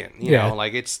just brilliant. You Yeah. know,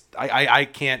 like it's, I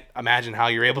can't imagine how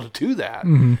you're able to do that.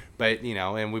 But, you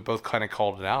know, and we both kind of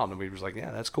called it out, and we was like,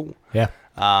 yeah, that's cool. Yeah.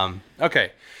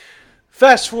 Okay.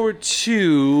 Fast forward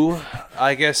to,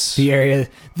 I guess, The area.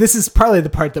 This is probably the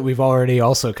part that we've already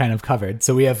also kind of covered.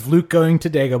 So we have Luke going to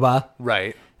Dagobah,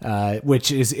 right.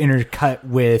 which is intercut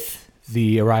with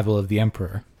the arrival of the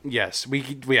Emperor. Yes,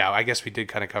 I guess we did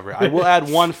kind of cover it. I will add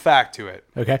one fact to it.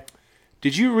 Okay.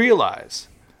 Did you realize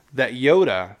that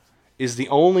Yoda is the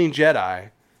only Jedi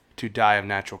to die of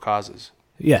natural causes?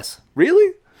 Yes.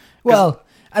 Really? Well,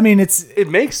 I mean, It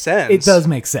makes sense. it does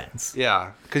make sense.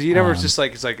 Yeah, because you never just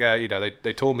like, it's like, you know,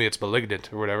 they told me it's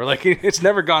malignant or whatever. Like, it's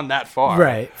never gone that far.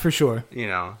 Right, for sure. You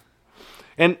know.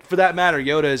 And for that matter,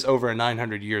 Yoda is over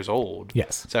 900 years old.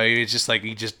 Yes. So it's just like,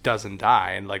 he just doesn't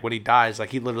die. And like when he dies, like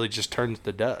he literally just turns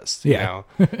to dust. Yeah.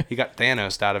 You know? He got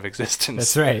Thanos out of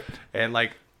existence. That's right. And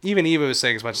like, even Eva was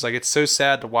saying as much as like, it's so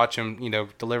sad to watch him, you know,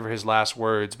 deliver his last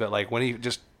words. But like when he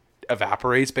just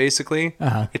evaporates, basically,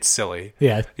 it's silly.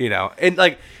 Yeah. You know, and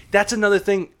like, that's another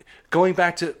thing. Going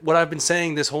back to what I've been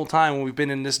saying this whole time when we've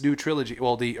been in this new trilogy,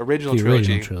 well, the original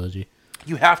trilogy.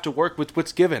 You have to work with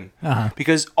what's given,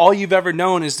 because all you've ever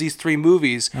known is these 3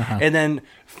 movies, and then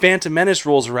Phantom Menace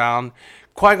rolls around,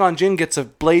 Qui-Gon Jinn gets a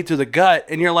blade through the gut,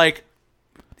 and you're like,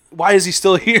 why is he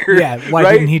still here? Yeah, why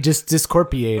right? didn't he just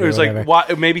discorporate or it's whatever? like,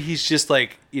 why? Maybe he's just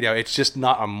like, you know, it's just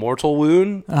not a mortal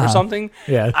wound or something.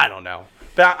 Yeah. I don't know.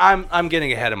 But I'm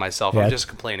getting ahead of myself. Yeah. I'm just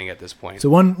complaining at this point. So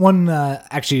one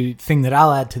actually thing that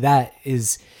I'll add to that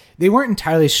is they weren't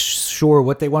entirely sure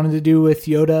what they wanted to do with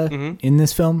Yoda in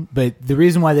this film, but the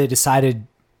reason why they decided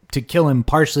to kill him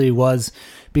partially was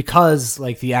because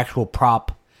like the actual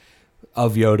prop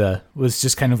of Yoda was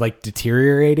just kind of like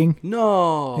deteriorating.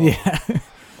 No. Yeah.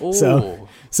 Oh.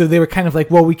 So they were kind of like,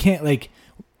 well, we can't like,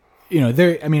 you know,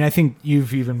 there. I mean, I think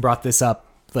you've even brought this up,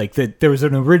 like that there was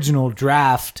an original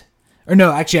draft, or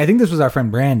no, actually, I think this was our friend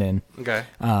Brandon. Okay.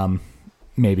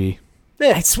 Maybe.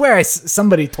 I swear,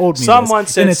 somebody told me Someone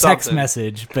this said in a text something.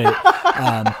 message,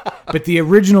 but the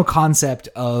original concept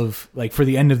of like for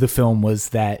the end of the film was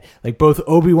that like both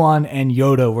Obi-Wan and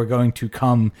Yoda were going to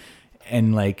come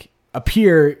and like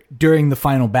appear during the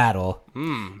final battle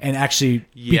and actually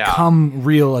become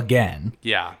real again.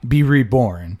 Yeah. Be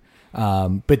reborn.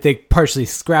 But they partially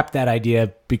scrapped that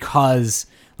idea because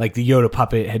like the Yoda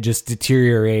puppet had just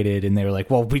deteriorated, and they were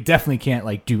like, well, we definitely can't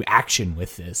like do action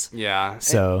with this. Yeah.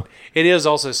 So it is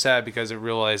also sad because it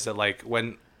realized that like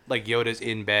when like Yoda's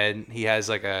in bed, he has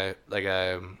like a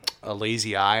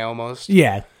lazy eye almost.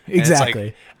 yeah, And it's exactly.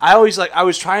 like, I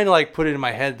was trying to like put it in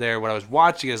my head there when I was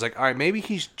watching it. I was like, all right, maybe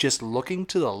he's just looking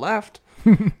to the left.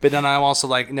 But then I'm also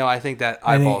like, no, I think that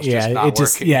eyeball's just not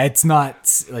working. It's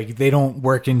not like they don't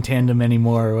work in tandem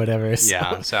anymore or whatever. So.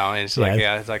 Yeah, so it's like,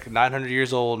 it's like 900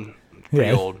 years old, pretty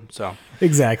old. So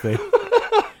exactly. all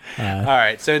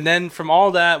right, so then from all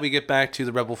that, we get back to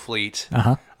the Rebel fleet.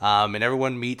 And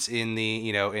everyone meets in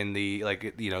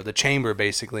the chamber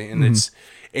basically, and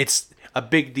it's a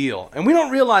big deal, and we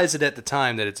don't realize it at the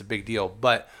time that it's a big deal,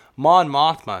 but Mon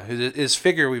Mothma, whose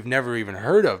figure we've never even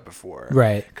heard of before,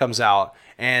 right, comes out,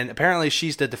 and apparently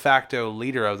she's the de facto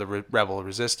leader of the Rebel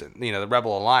Resistance, the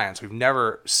Rebel Alliance. We've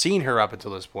never seen her up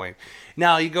until this point.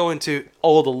 Now you go into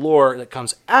all the lore that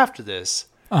comes after this,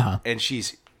 and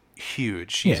she's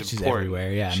huge. She's important.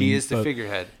 Everywhere. Yeah, she is the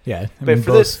figurehead. Yeah, but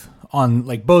for this,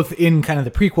 both in kind of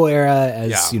the prequel era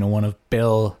as one of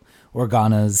Bail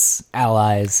Organa's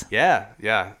allies. Yeah,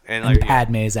 and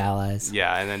Padme's allies.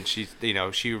 Yeah, and then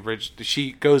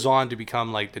she goes on to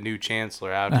become like the new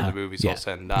chancellor after the movie's all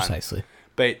said and done. Precisely.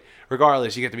 But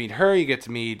regardless, you get to meet her. You get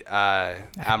to meet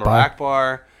Admiral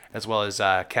Akbar, as well as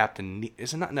Captain.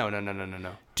 Is it not? No.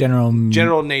 General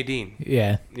Nadine.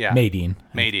 Yeah. Madine.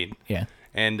 Yeah.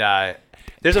 And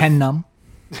there's Num.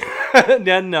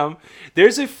 Num.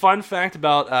 There's a fun fact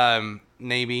about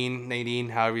Nadine,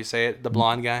 however you say it, the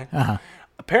blonde guy.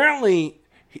 Apparently,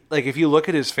 if you look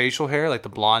at his facial hair, like the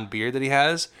blonde beard that he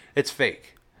has, it's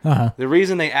fake. The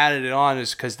reason they added it on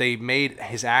is because they made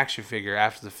his action figure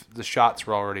after the shots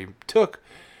were already took,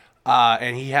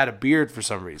 and he had a beard for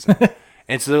some reason.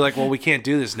 And so they're like, well, we can't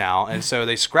do this now. And so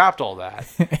they scrapped all that,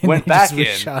 went back in,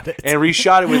 and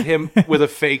reshot it with him with a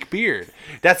fake beard.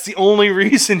 That's the only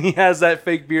reason he has that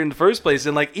fake beard in the first place.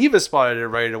 And Eva spotted it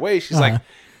right away. She's like,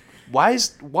 why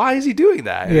is he doing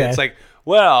that? And it's like,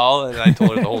 well, and I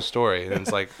told her the whole story. And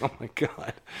it's like, oh my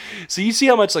God. So you see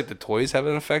how much the toys have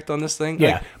an effect on this thing?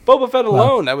 Yeah. Boba Fett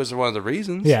alone, that was one of the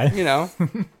reasons. Yeah.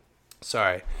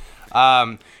 Sorry.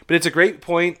 But it's a great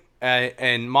point.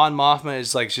 And Mon Mothma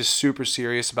is just super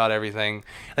serious about everything.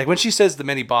 When she says the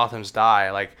many Bothans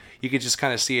die, you could just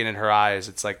kind of see it in her eyes.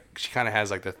 It's she kind of has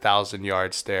the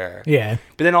 1,000-yard stare. Yeah.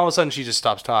 But then all of a sudden she just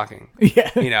stops talking. Yeah.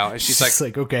 And she's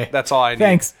like, okay, that's all I need.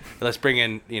 Thanks. Let's bring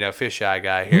in fisheye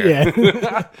guy here.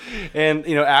 Yeah. And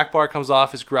Akbar comes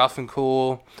off as gruff and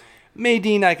cool.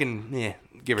 Madine, I can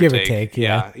give or take.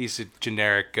 Yeah. He's a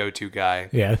generic go-to guy.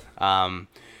 Yeah.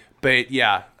 But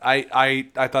yeah, I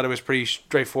thought it was pretty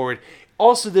straightforward.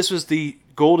 Also, this was the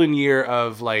golden year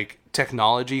of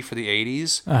technology for the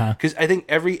 80s, because I think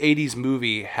every 80s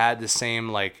movie had the same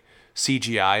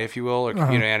CGI, if you will, or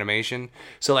computer animation.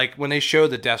 So when they show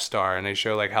the Death Star and they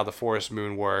show how the Forest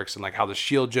Moon works and how the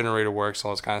shield generator works,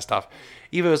 all this kind of stuff,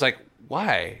 Eva was like,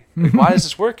 why? Why is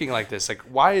this working like this?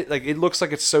 Why? It looks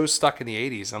like it's so stuck in the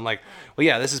 80s. I'm like, well,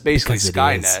 yeah, this is basically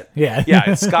Skynet. Yeah.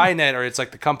 Yeah, it's Skynet, or it's the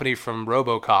company from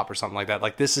RoboCop or something like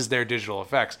that. This is their digital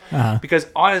effects. Because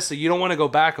honestly, you don't want to go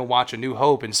back and watch A New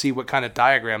Hope and see what kind of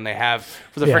diagram they have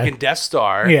for the freaking Death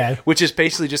Star, which is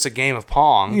basically just a game of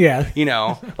Pong. Yeah.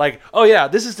 Oh yeah,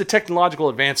 this is the technological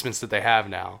advancements that they have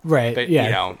now. Right. But,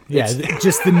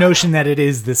 just the notion that it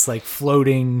is this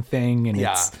floating thing, and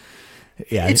it's cool.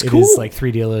 It is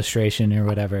 3D illustration or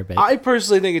whatever. But I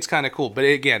personally think it's kind of cool. But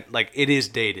again, it is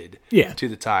dated to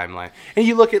the timeline. And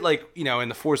you look at in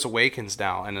The Force Awakens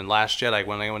now, and in Last Jedi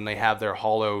when they have their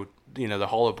hollow, the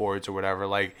hollow boards or whatever,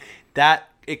 that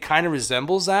it kind of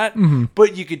resembles that,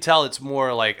 but you could tell it's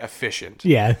more efficient.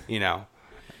 Yeah.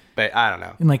 But I don't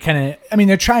know. And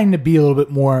they're trying to be a little bit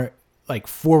more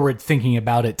forward thinking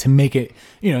about it to make it,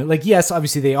 yes,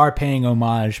 obviously they are paying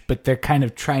homage, but they're kind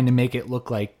of trying to make it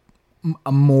look like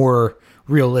a more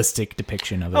realistic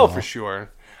depiction of it. Oh, for sure.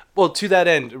 Well, to that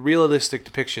end, realistic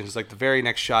depictions, the very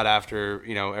next shot after,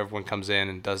 everyone comes in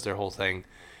and does their whole thing,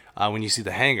 when you see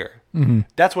the hangar.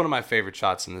 That's one of my favorite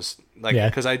shots in this.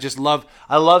 Because I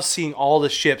love seeing all the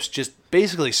ships just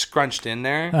basically scrunched in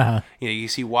there. You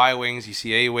see Y-wings, you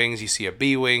see A-wings, you see a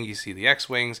B-wing, you see the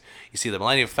X-wings, you see the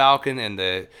Millennium Falcon and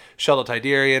the Shuttle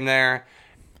Tiberium there.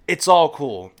 It's all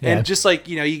cool. Yeah. And just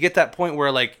you get that point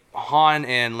where Han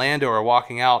and Lando are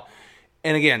walking out,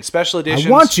 and again, special editions. I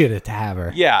want you to have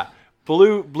her. Yeah,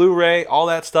 Blu-ray, all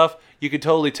that stuff. You could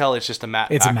totally tell it's just a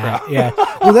matte. It's background. a matte.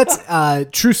 Yeah. Well, that's a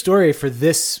true story for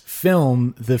this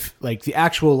film. The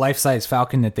actual life-size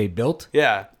Falcon that they built,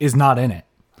 is not in it.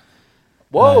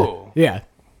 Whoa. Yeah.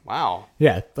 Wow.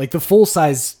 Yeah, the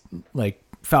full-size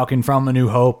Falcon from A New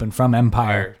Hope and from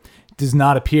Empire does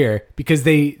not appear because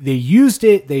they used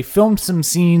it. They filmed some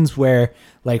scenes where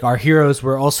our heroes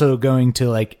were also going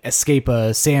to escape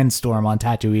a sandstorm on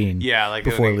Tatooine. Yeah,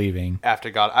 before leaving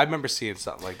after God. I remember seeing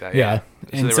something like that. Yeah,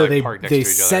 and so they parked next to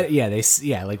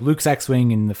each other. Luke's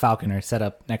X-wing and the Falcon are set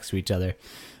up next to each other,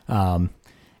 and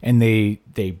they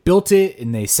built it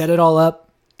and they set it all up,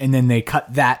 and then they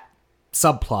cut that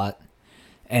subplot,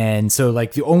 and so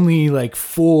the only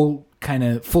full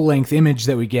length image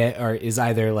that we get is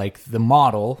either the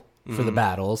model for the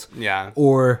battles,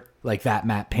 or that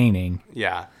matte painting.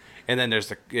 Yeah. And then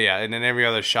there's and then every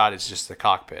other shot is just the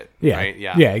cockpit. Yeah. Right?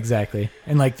 Yeah, exactly.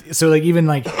 And like, so like, even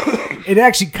like, it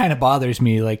actually kind of bothers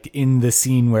me, like in the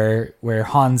scene where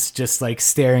Han's just like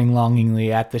staring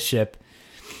longingly at the ship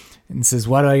and says,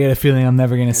 "Why do I get a feeling I'm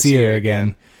never going to see her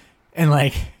again?" And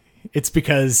like, it's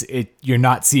because you're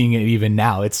not seeing it even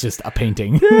now. It's just a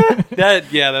painting.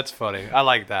 That's funny. I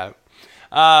like that.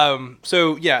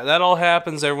 So yeah, that all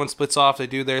happens. Everyone splits off. They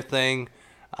do their thing.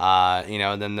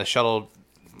 And then the shuttle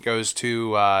goes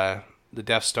to the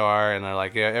Death Star, and they're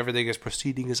like, yeah, everything is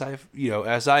proceeding as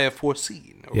I have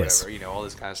foreseen, or whatever, all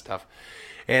this kind of stuff.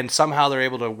 And somehow they're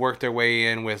able to work their way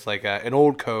in with like an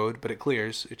old code, but it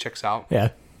clears, it checks out. Yeah.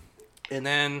 And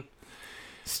then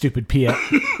stupid Piet.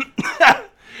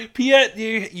 Piet,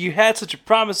 you had such a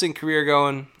promising career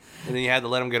going, and then you had to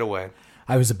let him get away.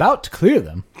 I was about to clear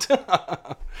them.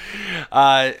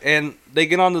 And they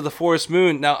get onto the Forest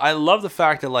Moon. Now, I love the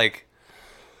fact that, like,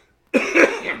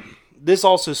 this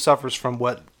also suffers from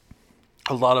what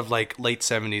a lot of, like, late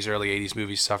 70s, early 80s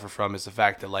movies suffer from, is the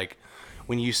fact that, like,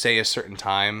 when you say a certain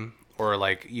time, or,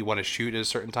 like, you want to shoot at a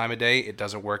certain time of day, it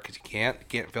doesn't work because you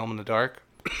can't film in the dark.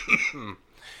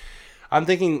 I'm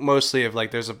thinking mostly of,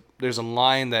 like, there's a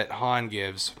line that Han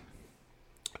gives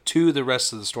to the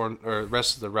rest of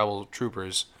the rebel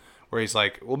troopers, where he's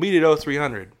like, "We'll meet at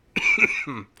 0300."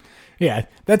 Yeah,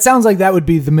 that sounds like that would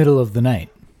be the middle of the night.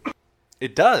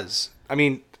 It does. I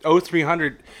mean,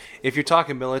 0300. If you're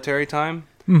talking military time,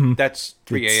 that's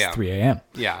 3 a.m. It's 3 a.m.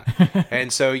 Yeah,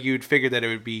 and so you'd figure that it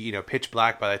would be pitch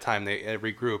black by the time they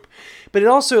regroup. But it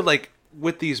also, like,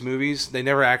 with these movies, they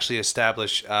never actually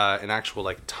establish an actual,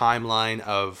 like, timeline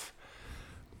of,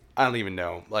 I don't even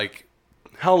know, like,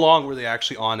 how long were they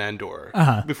actually on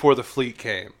Endor before the fleet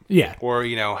came? Yeah. Or,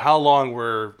 how long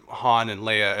were Han and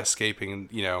Leia escaping,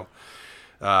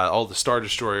 all the Star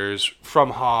Destroyers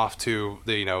from Hoth to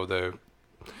the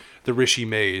Rishi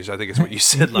Maze, I think is what you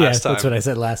said last time. Yeah, that's what I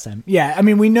said last time. Yeah, I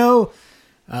mean, we know,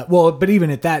 but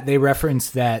even at that, they reference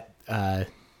that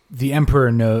the Emperor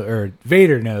or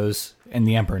Vader knows, and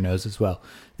the Emperor knows as well,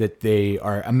 that they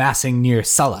are amassing near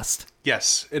Sullust.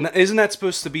 Yes, and isn't that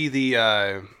supposed to be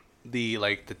the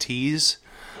tease?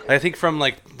 I think from,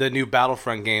 like, the new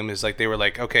Battlefront game is, like, they were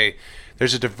like, okay,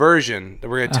 there's a diversion that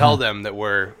we're going to tell them that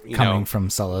we're coming from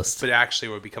Sullust, but actually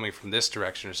we'll be coming from this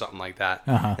direction or something like that.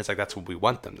 It's like, that's what we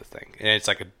want them to think, and it's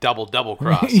like a double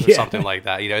cross or something like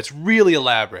that. It's really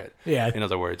elaborate. Yeah. In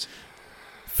other words.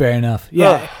 Fair enough.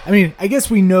 Yeah. I mean, I guess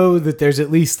we know that there's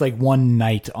at least, like, one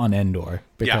night on Endor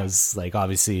because, like,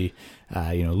 obviously,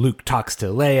 Luke talks to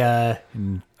Leia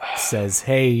and says,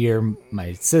 "Hey, you're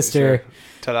my sister."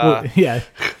 Ta-da. Well, yeah.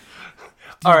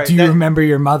 All right. Do you remember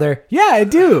your mother? Yeah, I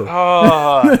do.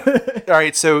 All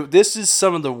right. So this is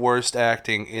some of the worst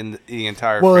acting in the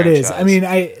entire franchise. It is. I mean,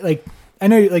 I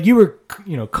know, like, you were,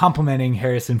 complimenting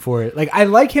Harrison Ford. Like, I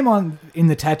like him in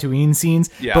the Tatooine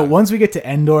scenes, but once we get to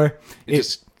Endor, it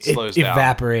just slows down.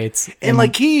 Evaporates. And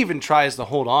like, he even tries to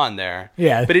hold on there.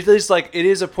 Yeah. But it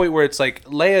is a point where it's like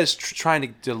Leia's trying to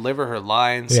deliver her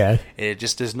lines. Yeah. And it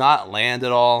just does not land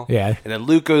at all. Yeah. And then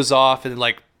Luke goes off, and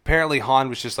like, apparently Han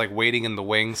was just like waiting in the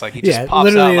wings. Like, he just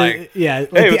pops out like, hey,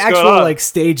 the actual like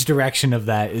stage direction of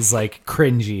that is like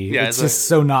cringy. Yeah, it's just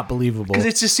so not believable. Because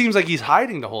it just seems like he's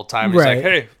hiding the whole time. He's like,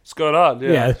 hey, what's going on?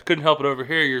 Yeah. Couldn't help it over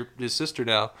here. You're his sister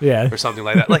now. Yeah. Or something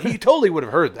like that. Like, he totally would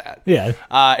have heard that. Yeah.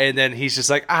 And then he's just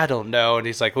like, I don't know. And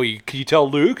he's like, well, can you tell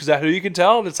Luke? Is that who you can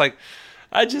tell? And it's like,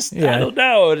 I don't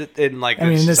know. And like,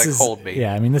 it's just like, hold me.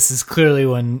 Yeah, I mean, this is clearly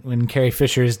when Carrie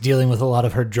Fisher is dealing with a lot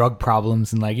of her drug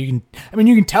problems, and like, you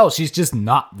can tell she's just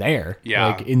not there. Yeah.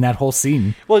 Like, in that whole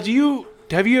scene. Well,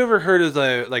 have you ever heard of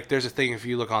there's a thing, if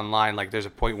you look online, like, there's a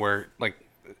point where, like,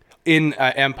 in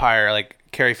Empire, like,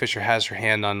 Carrie Fisher has her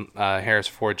hand on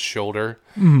Harrison Ford's shoulder,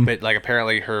 but like,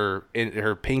 apparently her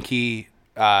pinky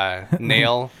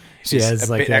nail she has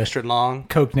a like bit extra long.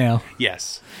 Coke nail.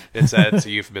 Yes, it's a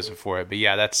euphemism for it. But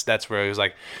yeah, that's where it was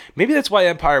like, maybe that's why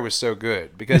Empire was so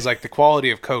good, because like the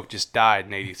quality of Coke just died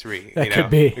in '83. That could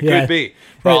be. It could be.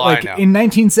 For all like, I know. In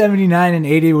 1979 and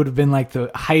 '80 would have been like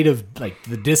the height of like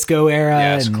the disco era.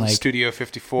 Yeah, and like Studio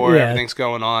 54. Yeah. Everything's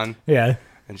going on. Yeah.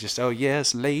 And just, oh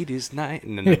yes, ladies' night,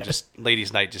 and then just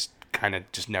ladies' night just kind of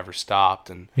just never stopped,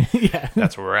 and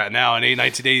that's where we're at now in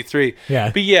 1983.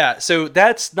 Yeah. But yeah, so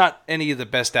that's not any of the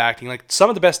best acting. Like, some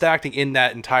of the best acting in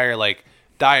that entire like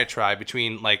diatribe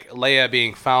between like Leia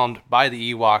being found by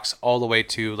the Ewoks all the way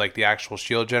to like the actual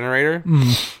shield generator,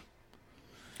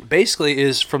 basically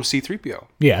is from C-3PO.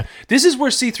 Yeah. This is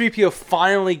where C-3PO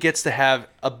finally gets to have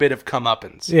a bit of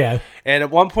comeuppance. Yeah. And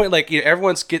at one point, like,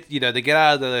 everyone's they get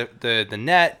out of the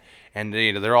net, and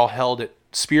they're all held at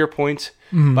spear point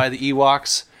by the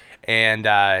Ewoks, And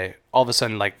all of a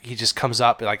sudden, like, he just comes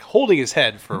up, like, holding his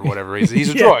head for whatever reason. He's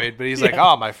a droid, but he's like,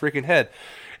 oh, my freaking head.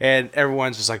 And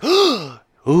everyone's just like,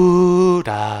 ooh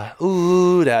da,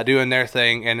 doing their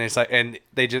thing. And it's like, and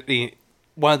they just,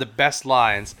 one of the best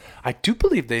lines, I do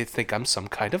believe they think I'm some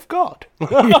kind of god.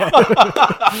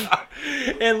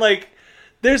 And, like,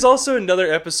 there's also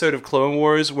another episode of Clone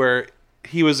Wars where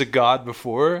he was a god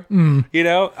before, you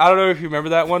know? I don't know if you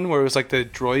remember that one where it was like the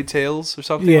droid tales or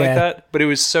something like that, but it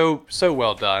was so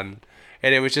well done.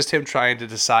 And it was just him trying to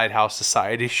decide how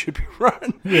society should be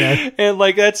run. Yeah. And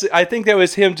like I think that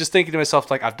was him just thinking to himself,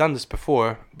 like, I've done this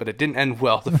before, but it didn't end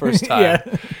well the first time.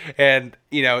 Yeah. And,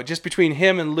 you know, just between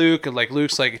him and Luke, and like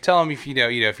Luke's like, tell him if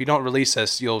if you don't release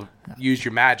us, you'll use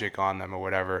your magic on them or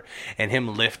whatever. And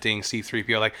him lifting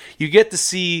C-3PO, like, you get to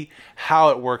see how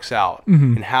it works out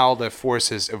and how the Force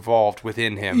has evolved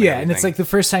within him. Yeah, and it's like the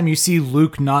first time you see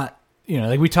Luke not, you know,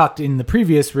 like we talked in the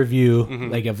previous review,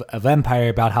 like of Empire,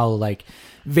 about how like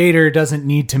Vader doesn't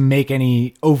need to make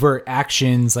any overt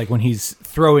actions, like when he's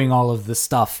throwing all of the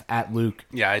stuff at Luke.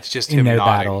 Yeah, it's just in him their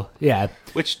nodding. battle. Yeah,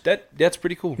 which that's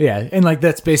pretty cool. Yeah, and like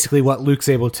that's basically what Luke's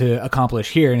able to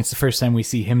accomplish here, and it's the first time we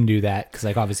see him do that because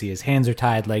like obviously his hands are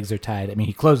tied, legs are tied. I mean,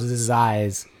 he closes his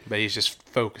eyes, but he's just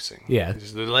focusing. Yeah,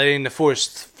 he's just letting the Force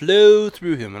flow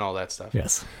through him and all that stuff.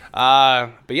 Yes.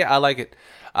 But yeah, I like it.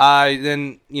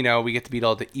 Then, you know, we get to beat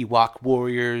all the Ewok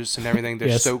warriors and everything.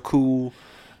 They're so cool.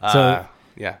 Yeah.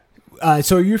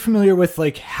 So are you familiar with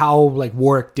like how like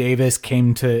Warwick Davis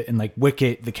came to, and like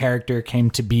Wicket, the character, came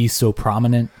to be so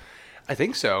prominent? I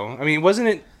think so. I mean, wasn't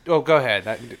it? Oh, go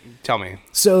ahead. Tell me.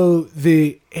 So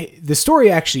the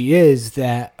story actually is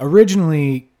that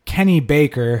originally Kenny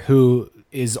Baker, who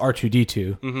is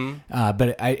R2-D2,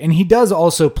 and he does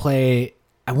also play,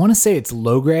 I want to say it's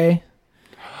Logray.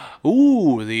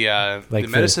 Ooh, the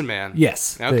medicine man.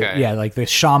 Yes. Okay. Like the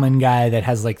shaman guy that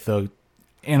has like the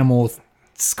animal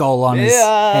skull on his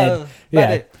head.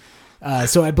 Yeah.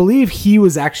 So I believe he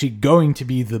was actually going to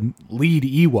be the lead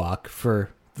Ewok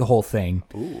for the whole thing.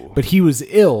 Ooh. But he was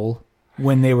ill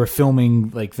when they were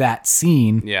filming like that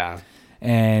scene. Yeah.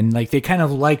 And like they kind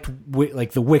of liked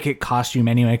like the Wicket costume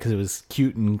anyway because it was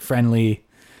cute and friendly.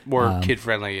 More kid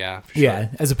friendly, yeah. For sure. Yeah,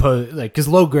 as opposed like because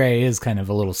Logray is kind of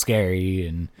a little scary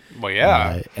and. Well,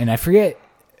 yeah. And I forget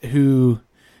who.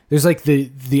 There's like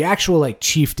the actual like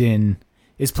chieftain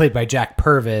is played by Jack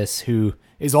Purvis, who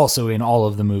is also in all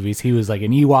of the movies. He was like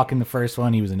an Ewok in the first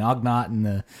one. He was an Ugnaught in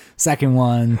the second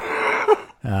one.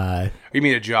 You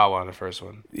mean a Jawa in the first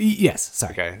one? Yes,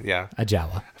 sorry. Okay, yeah. A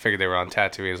Jawa. I figured they were on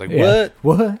Tatooine. I was like,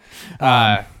 what?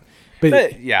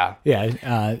 But yeah.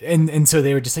 And so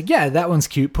they were just like, yeah, that one's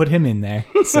cute. Put him in there.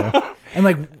 So. And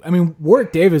like, I mean,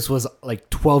 Warwick Davis was like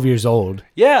 12 years old.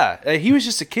 Yeah, he was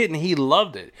just a kid and he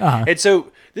loved it. And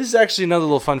so this is actually another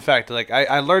little fun fact. Like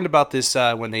I learned about this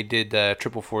when they did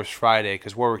Triple Force Friday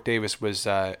because Warwick Davis was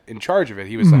in charge of it.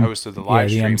 He was the host of the live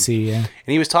stream. The MC, and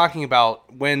he was talking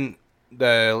about when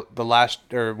when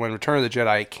Return of the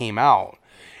Jedi came out.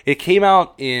 It came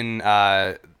out in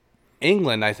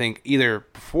England, I think, either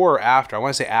before or after. I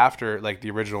want to say after, like, the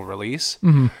original release.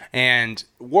 And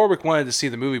Warwick wanted to see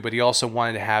the movie, but he also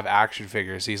wanted to have action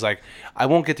figures. He's like, I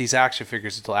won't get these action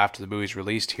figures until after the movie's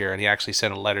released here. And he actually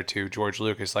sent a letter to George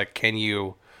Lucas, like, can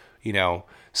you,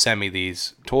 send me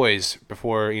these toys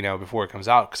before it comes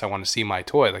out? Because I want to see my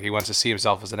toy. Like, he wants to see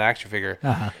himself as an action figure.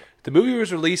 The movie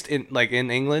was released in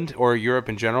England or Europe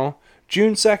in general,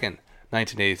 June 2nd.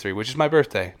 1983, which is my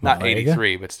birthday. Not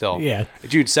 83, but still. Yeah.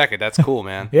 June 2nd. That's cool,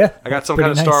 man. Yeah. I got some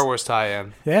kind of nice. Star Wars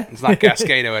tie-in. Yeah. It's not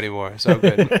Cascado anymore. So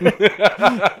good.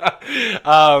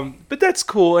 But that's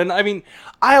cool. And I mean,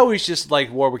 I always just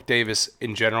like Warwick Davis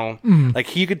in general.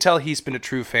 Like, you could tell he's been a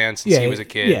true fan since he was a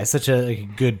kid. Yeah, such a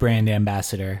good brand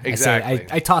ambassador. Exactly.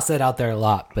 I toss that out there a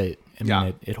lot, but I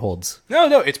mean, it holds.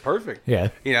 No, it's perfect.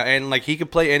 Yeah. And like he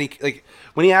could play like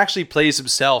when he actually plays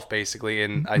himself, basically,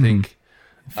 and I think.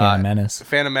 Phantom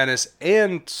Menace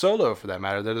and Solo, for that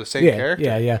matter. They're the same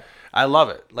character. Yeah. I love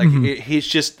it. Like he's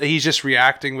just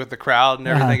reacting with the crowd and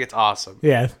everything. It's awesome.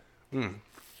 Yeah.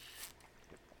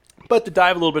 But to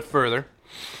dive a little bit further,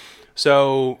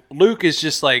 so Luke is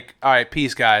just like, all right,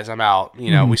 peace, guys. I'm out.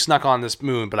 We snuck on this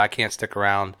moon, but I can't stick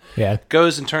around. Yeah.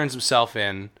 Goes and turns himself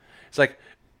in. It's like,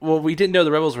 well, we didn't know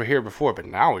the rebels were here before, but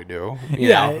now we do.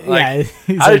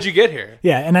 How did you get here?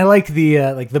 Yeah, and I like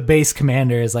the base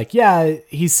commander is like, yeah,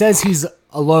 he says he's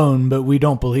alone, but we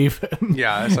don't believe him.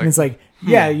 Yeah, it's like,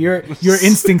 yeah, your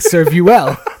instincts serve you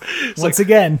well. Once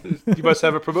again, you must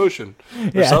have a promotion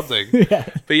or something. Yeah.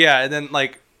 But yeah, and then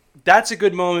like that's a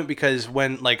good moment because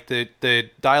when like the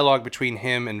dialogue between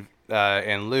him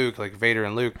and Luke, like Vader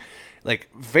and Luke, like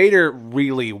Vader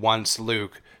really wants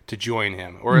Luke to join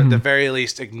him, or at the very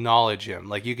least acknowledge him.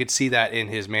 Like, you could see that in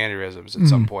his mannerisms at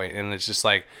some point, and it's just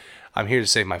like, I'm here to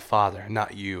save my father,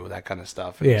 not you, that kind of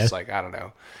stuff. And it's like, I don't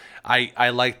know. I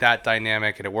like that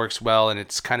dynamic, and it works well, and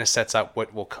it's kind of sets up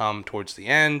what will come towards the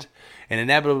end, and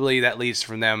inevitably that leads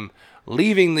from them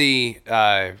leaving the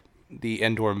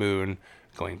Endor moon,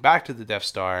 going back to the Death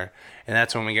Star, and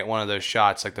that's when we get one of those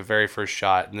shots, like the very first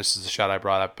shot, and this is the shot I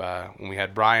brought up when we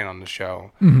had Brian on the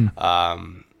show,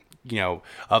 you know,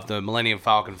 of the Millennium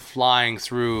Falcon flying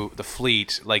through the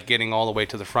fleet, like getting all the way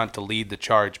to the front to lead the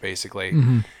charge, basically,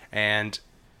 and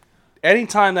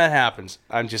anytime that happens,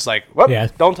 I'm just like,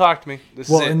 don't talk to me. This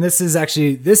is it. And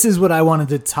this is what I wanted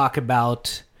to talk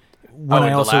about when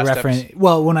I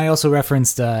also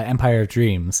referenced Empire of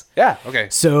Dreams. Yeah, okay.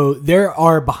 So there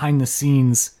are behind the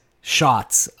scenes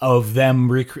shots of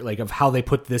them of how they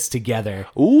put this together.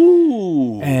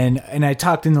 Ooh. And I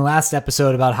talked in the last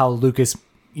episode about how Lucas,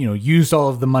 you know, used all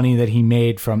of the money that he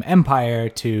made from Empire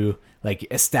to like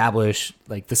establish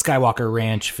like the Skywalker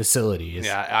Ranch facilities.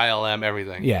 Yeah, ILM,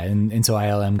 everything. Yeah, and so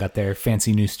ILM got their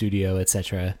fancy new studio,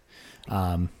 etc.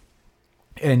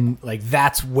 And like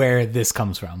that's where this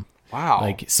comes from. Wow.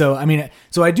 Like, so I mean,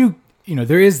 so I do, you know,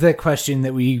 there is that question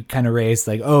that we kind of raised,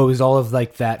 like, oh, is all of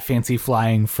like that fancy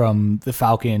flying from the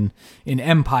Falcon in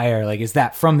Empire, like, is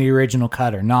that from the original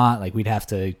cut or not? Like, we'd have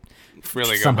to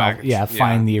really somehow, go back.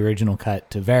 Find the original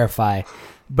cut to verify.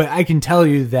 But I can tell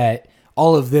you that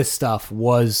all of this stuff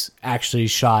was actually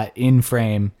shot in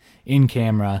frame, in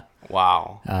camera.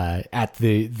 Wow. At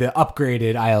the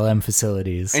upgraded ILM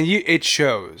facilities. And it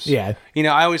shows. Yeah. You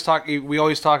know, we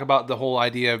always talk about the whole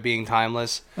idea of being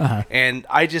timeless. And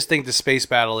I just think the space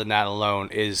battle in that alone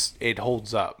it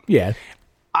holds up. Yeah.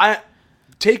 I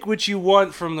take what you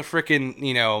want from the frickin',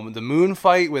 you know, the moon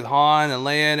fight with Han and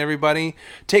Leia and everybody.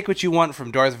 Take what you want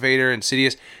from Darth Vader and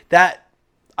Sidious.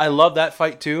 I love that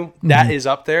fight too. That is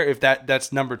up there. If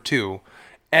that's number 2.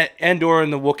 Endor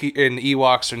and the Wookiee and the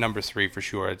Ewoks are number 3 for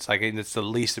sure. It's like it's the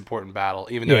least important battle,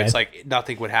 even though it's like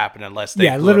nothing would happen unless they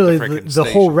blew literally up the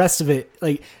whole rest of it.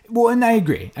 Like, well, and I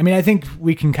agree. I mean, I think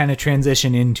we can kind of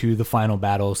transition into the final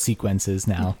battle sequences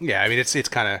now. Yeah, I mean, it's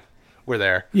kind of we're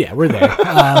there. Yeah, we're there.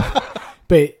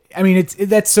 But I mean,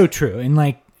 that's so true, and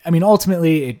like, I mean,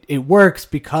 ultimately it works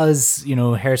because, you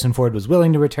know, Harrison Ford was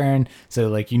willing to return, so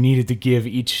like you needed to give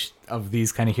each of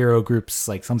these kind of hero groups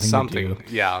like something to do.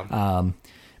 Yeah.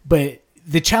 But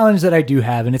the challenge that I do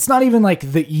have, and it's not even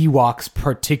like the Ewoks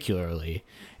particularly,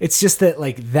 it's just that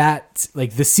like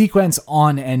the sequence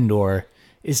on Endor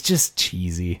is just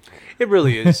cheesy. It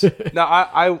really is. No,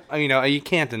 I you know, you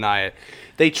can't deny it.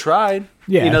 They tried.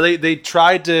 Yeah. You know, they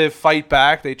tried to fight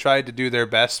back. They tried to do their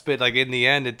best, but like in the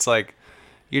end, it's like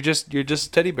you're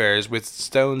just teddy bears with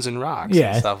stones and rocks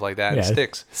and stuff like that,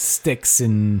 and sticks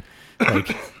and like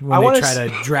when they try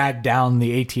to drag down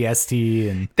the ATST,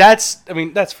 and that's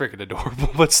freaking adorable,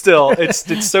 but still it's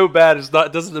so bad. It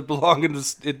doesn't belong in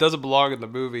the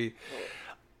movie.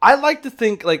 I like to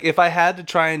think, like, if I had to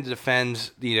try and defend,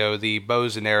 you know, the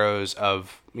bows and arrows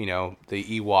of, you know, the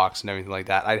Ewoks and everything like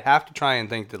that, I'd have to try and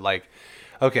think that, like,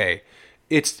 okay,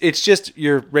 it's just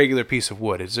your regular piece of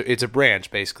wood. It's a branch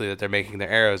basically that they're making their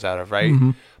arrows out of, right?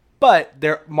 But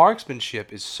their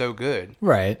marksmanship is so good,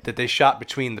 right, that they shot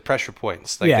between the pressure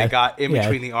points. Like they got in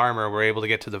between the armor, were able to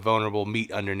get to the vulnerable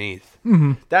meat underneath.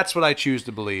 That's what I choose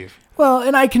to believe. Well,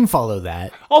 and I can follow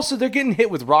that. Also, they're getting hit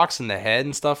with rocks in the head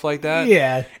and stuff like that.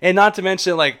 Yeah, and not to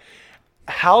mention like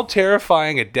how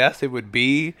terrifying a death it would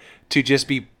be to just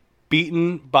be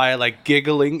beaten by like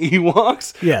giggling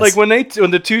Ewoks. Yes. Like when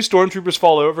the 2 stormtroopers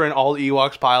fall over and all the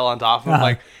Ewoks pile on top of them,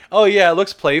 like, oh yeah, it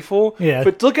looks playful. Yeah.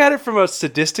 But look at it from a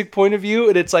sadistic point of view,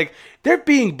 and it's like they're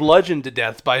being bludgeoned to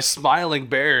death by smiling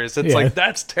bears. It's like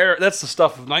that's That's the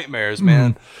stuff of nightmares,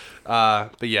 man.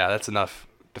 But yeah, that's enough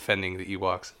defending the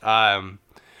Ewoks. I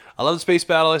love the space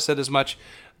battle. I said as much.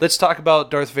 Let's talk about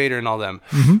Darth Vader and all them.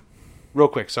 Real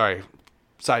quick, sorry.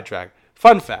 Sidetrack.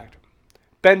 Fun fact.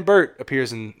 Ben Burt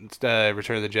appears in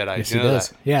Return of the Jedi. Yes, he does.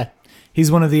 That? Yeah.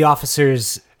 He's one of the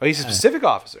officers. Oh, he's a specific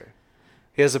officer.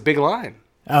 He has a big line.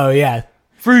 Oh, yeah.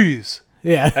 Freeze.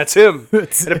 Yeah. That's him.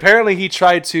 And apparently he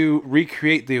tried to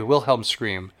recreate the Wilhelm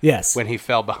scream. Yes. When he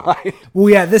fell behind.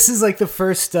 Well, yeah, this is like the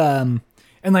first... and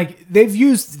like they've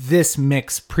used this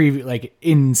mix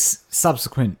in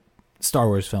subsequent Star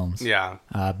Wars films. Yeah.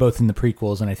 Both in the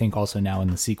prequels and I think also now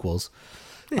in the sequels.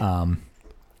 And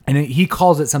he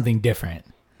calls it something different.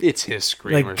 It's his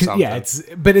scream or something. Yeah,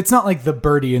 but it's not like the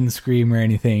Birdian scream or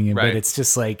anything. Right. But it's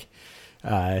just like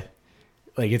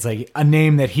it's like a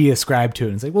name that he ascribed to it.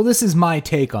 And it's like, well, this is my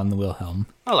take on the Wilhelm.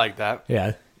 I like that.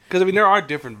 Yeah. Because, I mean, there are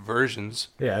different versions.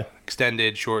 Yeah.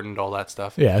 Extended, shortened, all that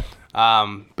stuff. Yeah.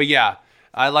 But yeah,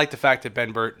 I like the fact that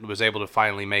Ben Burtt was able to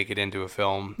finally make it into a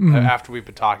film after we've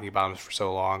been talking about him for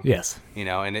so long. Yes. You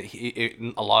know, and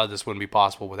a lot of this wouldn't be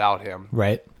possible without him.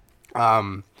 Right.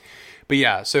 But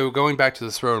yeah, so going back to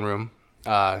the throne room,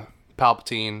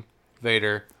 Palpatine,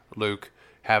 Vader, Luke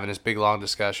having this big long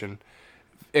discussion.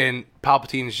 And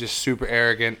Palpatine is just super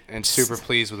arrogant and super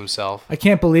pleased with himself. I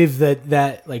can't believe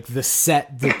that like the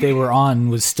set that they were on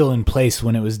was still in place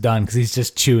when it was done, because he's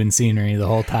just chewing scenery the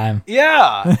whole time.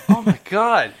 Yeah. Oh my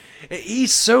God.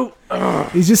 He's so.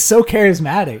 He's just so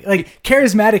charismatic, like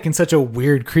charismatic in such a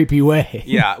weird, creepy way.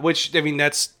 Yeah, which I mean,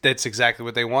 that's exactly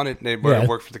what they wanted. They wanted to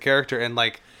work for the character, and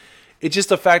like, it's just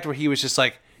the fact where he was just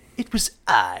like, "It was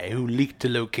I who leaked the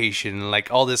location," and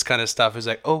like all this kind of stuff is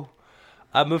like, "Oh,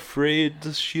 I'm afraid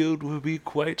the shield will be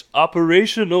quite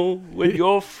operational when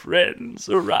your friends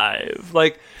arrive."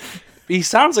 Like, he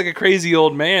sounds like a crazy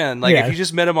old man. Like, if you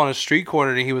just met him on a street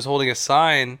corner and he was holding a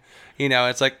sign, you know,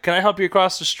 it's like, "Can I help you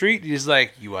across the street?" He's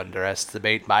like, "You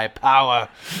underestimate my power."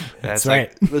 That's right.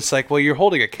 like, It's like, well, you're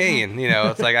holding a cane, you know.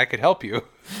 It's like, I could help you.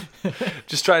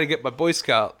 Just trying to get my Boy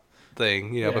Scout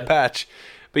thing, you know, my patch.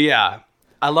 But yeah,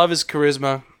 I love his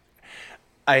charisma.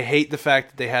 I hate the fact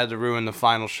that they had to ruin the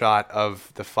final shot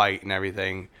of the fight and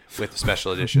everything with the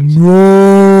special editions.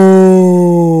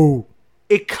 No.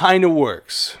 It kind of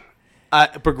works. I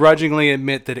begrudgingly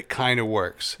admit that it kind of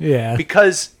works. Yeah.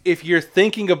 Because if you're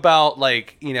thinking about,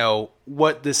 like, you know,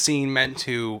 what the scene meant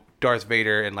to Darth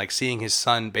Vader and, like, seeing his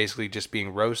son basically just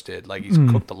being roasted, like he's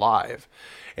cooked alive.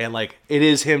 And, like, it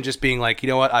is him just being like, you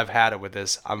know what, I've had it with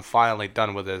this. I'm finally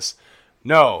done with this.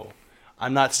 No,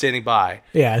 I'm not standing by.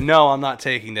 Yeah. No, I'm not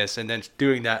taking this. And then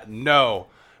doing that, no.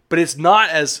 But it's not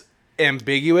as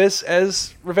ambiguous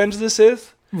as Revenge of the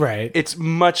Sith. Right. It's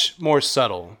much more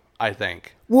subtle, I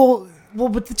think. Well,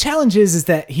 but the challenge is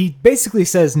that he basically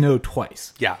says no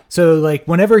twice. Yeah. So, like,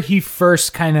 whenever he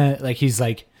first kind of, like, he's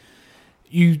like,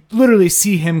 you literally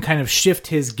see him kind of shift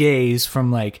his gaze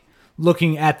from, like,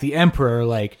 looking at the Emperor,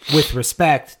 like, with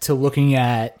respect, to looking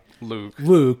at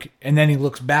Luke, and then he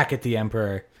looks back at the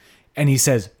Emperor, and he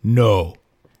says, no.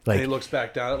 Like, and he looks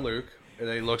back down at Luke, and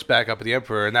then he looks back up at the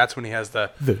Emperor, and that's when he has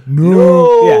the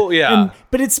no. Yeah.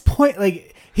 But it's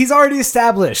like, he's already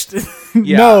established.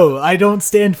 No, I don't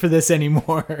stand for this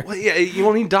anymore. Well, yeah, you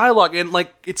don't need dialogue. And,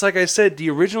 like, it's like I said,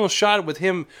 the original shot with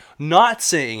him not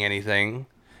saying anything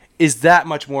is that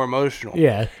much more emotional.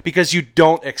 Yeah. Because you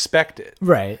don't expect it.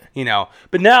 Right. You know.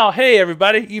 But now, hey,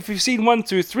 everybody, if you've seen 1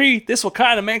 through 3, this will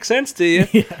kind of make sense to you.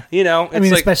 Yeah. You know. I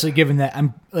mean, especially given that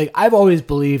I've always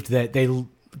believed that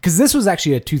because this was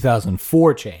actually a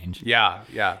 2004 change.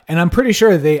 Yeah. And I'm pretty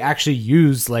sure they actually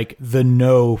used, like, the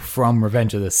no from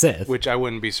Revenge of the Sith. Which I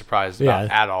wouldn't be surprised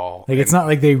about at all. Like, it's not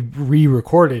like they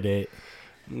re-recorded it.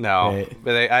 No. Right.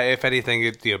 But if anything,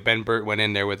 Ben Burtt went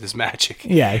in there with his magic.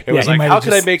 Yeah. It was like, how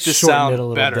could I make this sound it a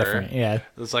little better? Different. Yeah.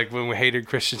 It's like when we hated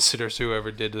Christensen or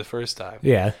whoever did the first time.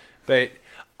 Yeah. But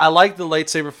I like the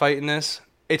lightsaber fight in this.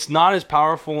 It's not as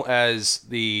powerful as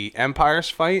the Empire's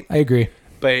fight. I agree.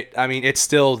 But, I mean, it's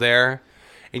still there.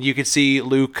 And you could see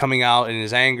Luke coming out in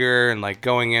his anger and, like,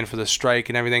 going in for the strike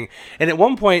and everything. And at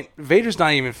one point, Vader's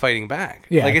not even fighting back.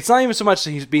 Yeah. Like, it's not even so much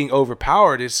that he's being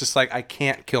overpowered. It's just like, I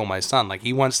can't kill my son. Like,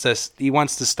 he wants to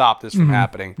stop this from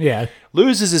happening. Yeah.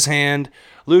 Loses his hand.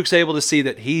 Luke's able to see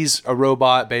that he's a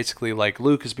robot, basically, like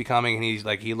Luke is becoming. And he's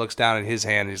like, he looks down at his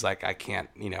hand. And he's like, I can't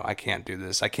do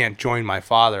this. I can't join my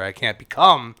father. I can't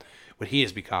become what he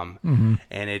has become. Mm-hmm.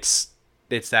 And it's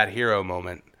that hero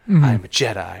moment. Mm-hmm. I am a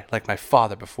Jedi, like my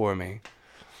father before me.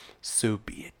 So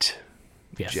be it.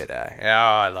 Yes. Jedi. Oh,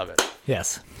 I love it.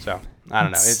 Yes. So, I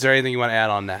don't know. Is there anything you want to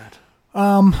add on that?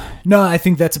 No, I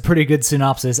think that's a pretty good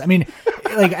synopsis. I mean,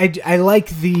 like, I like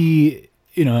the,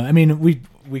 you know, I mean,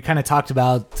 we kind of talked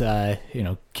about, you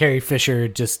know, Carrie Fisher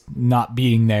just not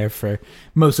being there for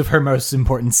most of her most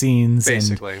important scenes.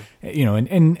 Basically. And, you know,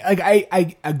 and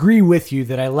I agree with you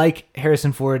that I like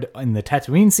Harrison Ford in the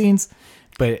Tatooine scenes,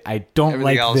 but I don't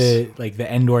Everything else.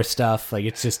 the Endor stuff. Like,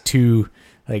 it's just too,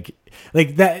 like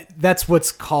that's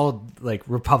what's called, like,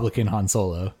 Republican Han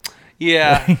Solo.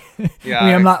 Yeah. Yeah. I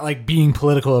mean, I'm not, like, being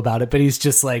political about it, but he's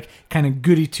just, like, kind of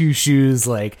goody two shoes,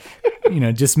 like, you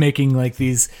know, just making, like,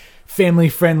 these family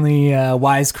friendly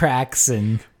wisecracks.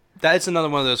 And that's another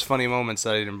one of those funny moments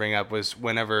that I didn't bring up was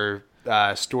whenever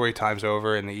story time's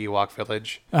over in the Ewok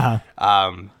village.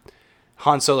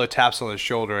 Han Solo taps on his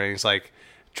shoulder and he's like,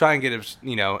 try and get him,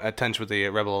 you know, attention with the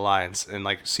Rebel Alliance. And,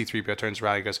 like, C-3PO turns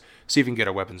around and goes, see if you can get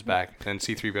our weapons back. And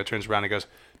C-3PO turns around and goes,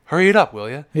 hurry it up, will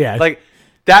you? Yeah. Like,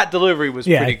 that delivery was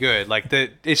Yeah. pretty good. Like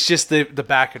it's just the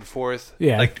back and forth.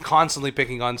 Yeah. Like constantly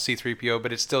picking on C-3PO,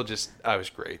 but it's still just, I was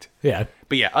great. Yeah.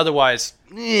 But yeah, otherwise,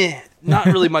 not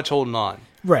really much holding on.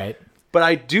 Right. But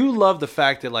I do love the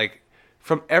fact that, like,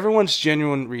 from everyone's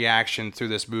genuine reaction through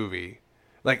this movie,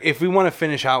 like, if we want to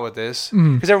finish out with this,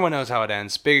 because everyone knows how it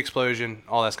ends, big explosion,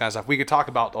 all that kind of stuff. We could talk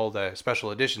about all the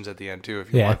special editions at the end, too,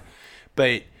 if you want.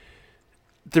 But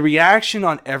the reaction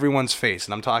on everyone's face,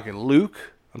 and I'm talking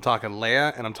Luke, I'm talking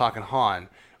Leia, and I'm talking Han,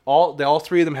 all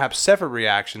three of them have separate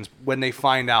reactions when they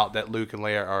find out that Luke and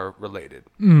Leia are related.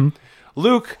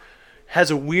 Luke has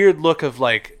a weird look of,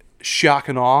 like, shock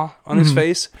and awe on his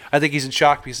face. I think he's in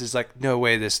shock because he's like, no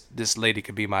way this lady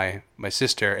could be my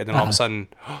sister. And then all of a sudden,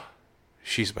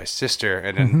 she's my sister.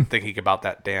 And then thinking about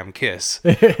that damn kiss,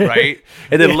 right?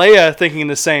 And then Leia thinking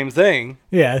the same thing,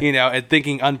 you know, and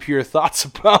thinking unpure thoughts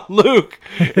about Luke.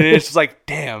 And it's just like,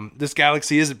 damn, this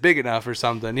galaxy isn't big enough or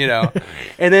something, you know?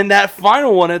 And then that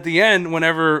final one at the end,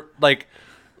 whenever, like,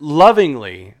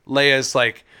 lovingly, Leia's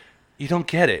like, you don't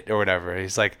get it or whatever.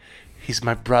 He's like, he's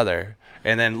my brother.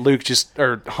 And then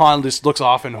Han just looks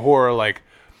off in horror, like,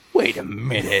 wait a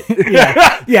minute.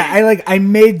 I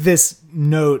made this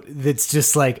note that's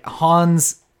just like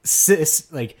Han's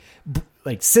sister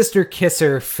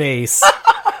kisser face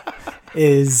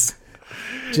is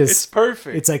just, it's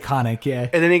perfect. It's iconic. Yeah.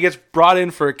 And then he gets brought in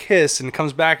for a kiss and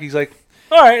comes back. He's like,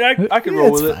 all right, I can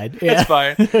roll with fine. it. That's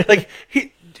fine. Like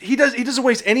he doesn't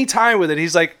waste any time with it.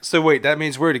 He's like, so wait, that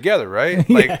means we're together, right?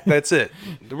 Like that's it.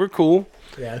 We're cool.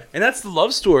 Yeah. And that's the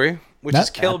love story, which is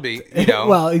Kilby, you know.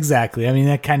 Well, exactly. I mean,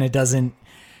 that kind of doesn't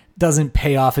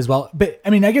pay off as well. But I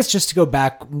mean, I guess just to go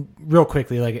back real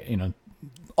quickly, like, you know,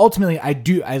 ultimately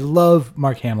I love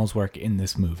Mark Hamill's work in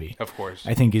this movie. Of course.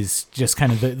 I think is just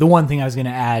kind of the one thing I was going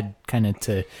to add kind of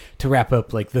to wrap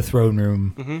up like the throne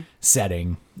room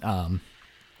setting. I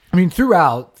mean,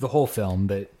 throughout the whole film,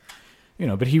 but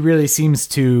he really seems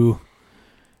to,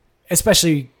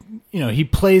 especially, you know, he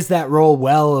plays that role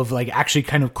well of like actually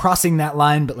kind of crossing that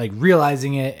line, but like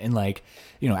realizing it and like,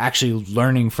 you know, actually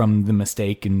learning from the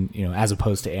mistake, and, you know, as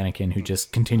opposed to Anakin, who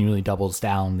just continually doubles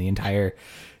down the entire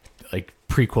like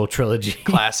prequel trilogy.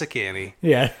 Classic Annie.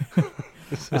 Yeah.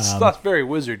 It's not very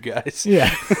wizard, guys.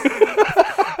 Yeah.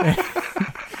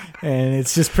 And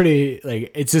it's just pretty,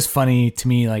 like, it's just funny to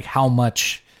me, like how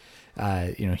much,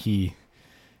 you know,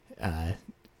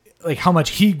 like how much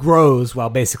he grows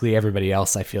while basically everybody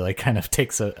else, I feel like, kind of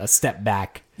takes a step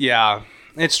back. Yeah,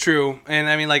 it's true. And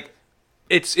I mean, like,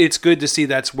 it's good to see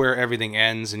that's where everything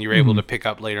ends, and you're able to pick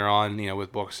up later on, you know,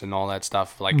 with books and all that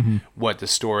stuff, like what the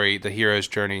story, the hero's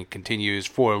journey continues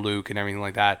for Luke and everything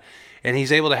like that. And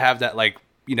he's able to have that, like,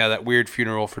 you know, that weird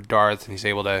funeral for Darth, and he's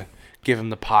able to give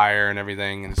him the pyre and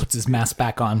everything, and puts his mask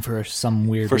back on for some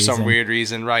weird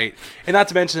reason, right? And not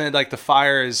to mention that, like, the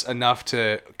fire is enough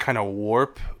to kind of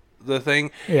warp the thing.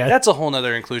 Yeah, that's a whole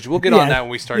nother inclusion. We'll get on that when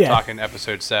we start talking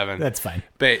episode 7. That's fine.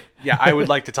 But yeah, I would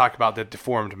like to talk about the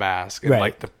deformed mask and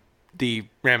like the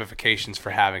ramifications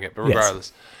for having it. But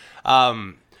regardless,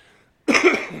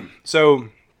 so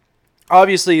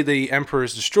obviously the Emperor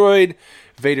is destroyed,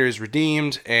 Vader is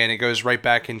redeemed, and it goes right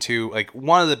back into like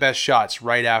one of the best shots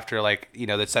right after, like, you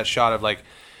know, that's that shot of like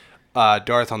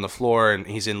Darth on the floor and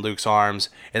he's in Luke's arms,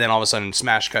 and then all of a sudden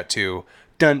smash cut to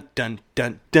dun dun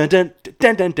dun dun dun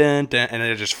dun dun dun dun, and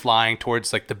they're just flying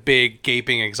towards like the big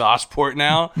gaping exhaust port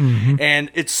now, and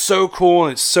it's so cool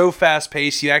and it's so fast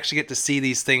paced. You actually get to see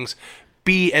these things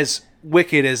be as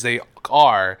wicked as they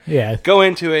are. Yeah, go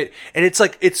into it, and it's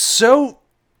like it's so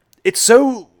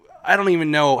I don't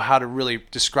even know how to really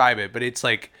describe it, but it's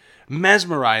like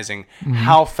mesmerizing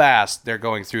how fast they're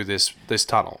going through this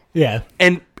tunnel. Yeah,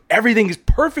 and everything is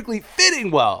perfectly fitting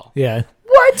well. Yeah.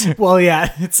 What? Well,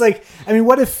 yeah. It's like, I mean,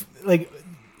 what if, like,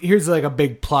 here's like a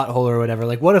big plot hole or whatever.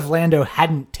 Like, what if Lando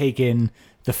hadn't taken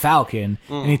the Falcon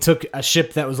and he took a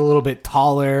ship that was a little bit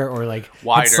taller or like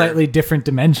wider, had slightly different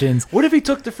dimensions? What if he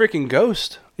took the freaking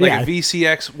Ghost? Like a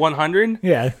VCX 100?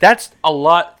 Yeah. That's a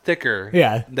lot thicker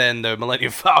than the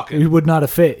Millennium Falcon. He would not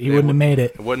have fit. He wouldn't have made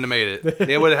it. It wouldn't have made it.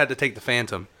 They would have had to take the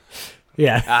Phantom.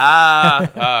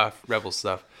 Yeah. Rebel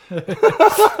stuff.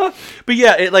 But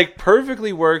yeah, it like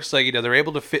perfectly works. Like, you know, they're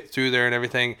able to fit through there and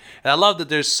everything. And I love that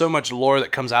there's so much lore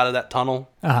that comes out of that tunnel.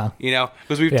 You know,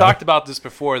 because we've talked about this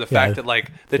before. The fact that like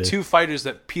the two fighters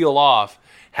that peel off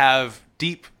have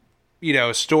deep, you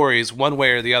know, stories one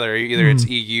way or the other. Either it's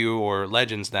EU or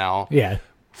Legends now. Yeah.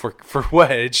 For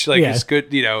Wedge, like it's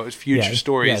good, you know, it's future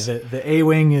stories. Yeah, the A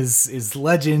wing is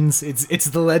Legends. It's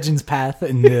the Legends path,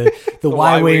 and the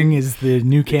Y wing is the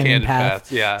new canon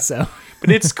path. Yeah. So. But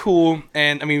it's cool,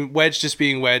 and I mean, Wedge just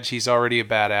being Wedge, he's already a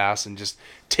badass, and just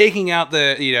taking out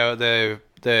the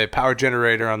the power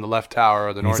generator on the left tower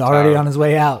or the north He's already tower. on his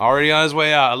way out. Already on his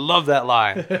way out. I love that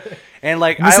line. And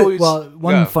like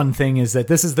one fun thing is that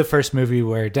this is the first movie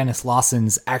where Dennis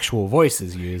Lawson's actual voice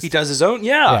is used. He does his own,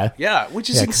 which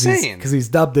is insane because he's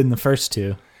dubbed in the first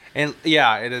two. And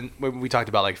and then when we talked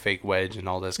about like fake Wedge and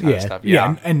all this kind of stuff.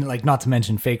 And like not to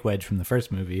mention fake Wedge from the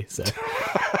first movie. So,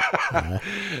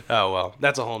 oh well,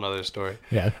 that's a whole nother story.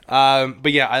 Yeah.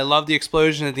 But yeah, I love the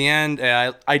explosion at the end,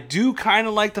 and I do kind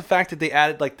of like the fact that they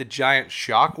added like the giant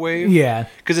shockwave. Yeah.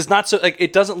 Because it's not so like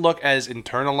it doesn't look as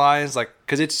internalized, like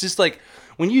because it's just like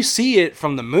when you see it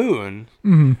from the moon,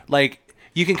 like.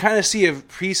 You can kind of see a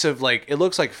piece of like it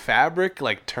looks like fabric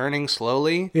like turning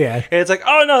slowly. Yeah. And it's like,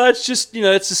 oh no, that's just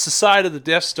it's just the side of the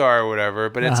Death Star or whatever.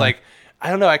 But it's like I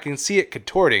don't know, I can see it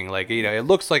contorting. Like, it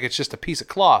looks like it's just a piece of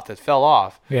cloth that fell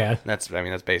off. Yeah. And that's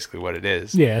basically what it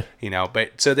is. Yeah.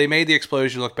 But so they made the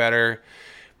explosion look better.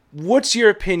 What's your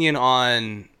opinion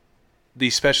on the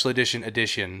special edition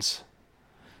editions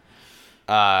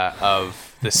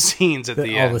of the scenes at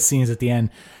the end? All the scenes at the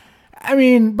end. I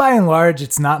mean, by and large,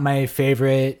 it's not my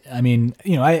favorite. I mean,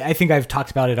 I think I've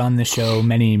talked about it on the show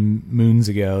many moons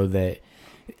ago that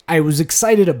I was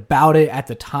excited about it at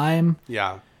the time.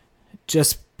 Yeah.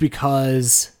 Just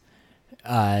because,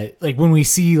 like, when we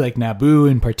see, like, Naboo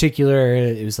in particular,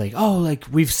 it was like, oh, like,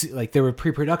 we've seen, like, there were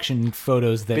pre-production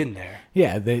photos that... Been there.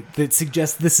 Yeah, that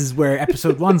suggest this is where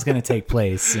episode 1's going to take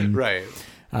place. And, right.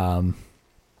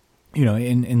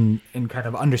 In kind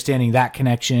of understanding that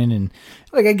connection, and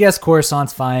like I guess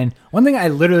Coruscant's fine. One thing I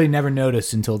literally never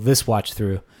noticed until this watch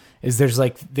through is there's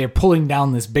like they're pulling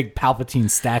down this big Palpatine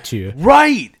statue.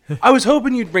 Right. I was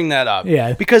hoping you'd bring that up.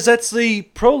 Yeah. Because that's the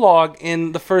prologue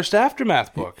in the first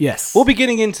Aftermath book. Yes. We'll be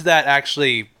getting into that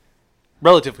actually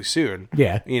relatively soon.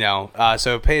 Yeah.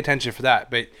 So pay attention for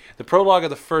that. But the prologue of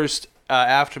the first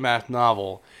Aftermath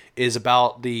novel is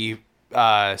about the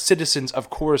citizens of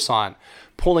Coruscant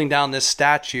pulling down this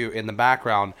statue in the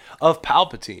background of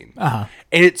Palpatine.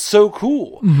 And it's so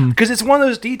cool because it's one of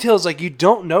those details like you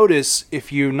don't notice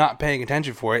if you're not paying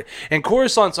attention for it. And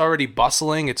Coruscant's already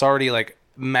bustling. It's already like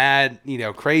mad,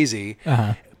 crazy.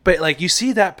 But like you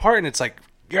see that part and it's like,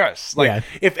 yes, like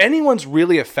if anyone's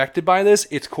really affected by this,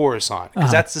 it's Coruscant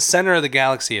because that's the center of the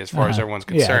galaxy as far as everyone's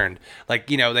concerned. Like,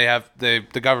 they have the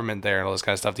government there and all this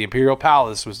kind of stuff. The Imperial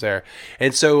Palace was there.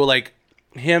 And so like,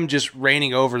 him just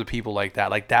reigning over the people like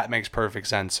that makes perfect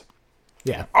sense.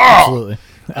 Yeah, absolutely.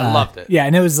 I loved it. Yeah,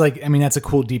 and it was like, that's a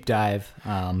cool deep dive.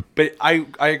 But I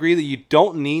agree that you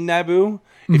don't need Naboo.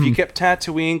 If you kept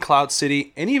Tatooine, Cloud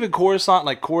City, and even Coruscant,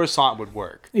 like Coruscant would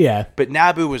work. Yeah. But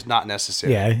Naboo was not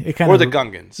necessary. Yeah, or the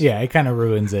Gungans. Yeah, it kind of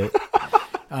ruins it.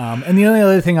 And the only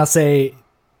other thing I'll say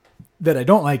that I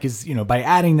don't like is, by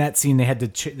adding that scene, they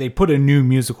had to they put a new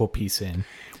musical piece in.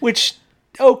 Which,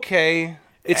 okay.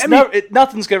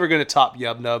 Nothing's ever going to top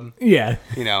Yub Nub. Yeah.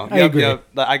 I agree.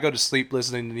 I go to sleep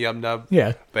listening to Yub Nub.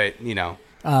 Yeah. But,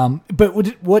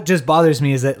 But what just bothers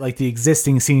me is that, like, the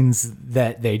existing scenes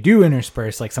that they do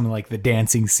intersperse, like something like the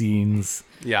dancing scenes.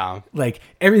 Yeah. Like,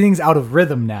 everything's out of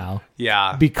rhythm now.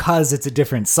 Yeah. Because it's a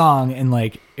different song, and,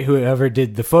 like, whoever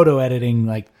did the photo editing,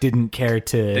 like, didn't care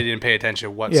to... They didn't pay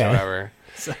attention whatsoever. Yeah.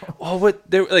 So. Well,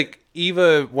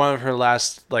 Eva, one of her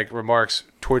last, like, remarks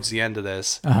towards the end of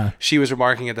this, she was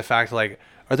remarking at the fact, like,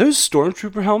 are those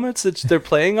Stormtrooper helmets that they're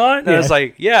playing on? And I was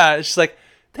like, yeah. And she's like,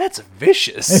 that's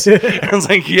vicious. I was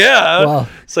like, yeah. Well,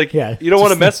 it's like, you don't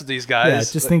want to mess with these guys.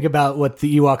 Yeah, just think about what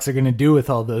the Ewoks are going to do with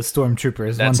all those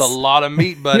Stormtroopers. That's a lot of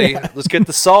meat, buddy. Yeah. Let's get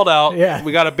the salt out. Yeah.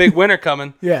 We got a big winter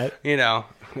coming. Yeah.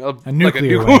 A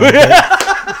nuclear winter.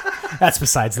 That's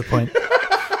besides the point.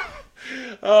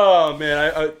 Oh,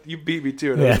 man. You beat me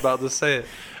to it. I was about to say it.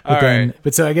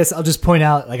 But so I guess I'll just point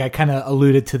out, like I kind of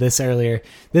alluded to this earlier,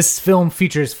 this film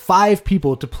features 5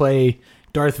 people to play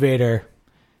Darth Vader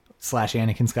 /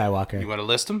 Anakin Skywalker. You want to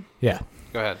list them? Yeah.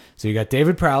 Go ahead. So you got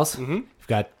David Prowse. You've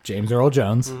got James Earl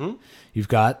Jones. You've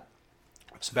got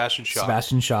Sebastian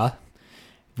Shaw.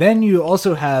 Then you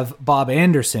also have Bob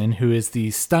Anderson, who is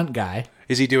the stunt guy.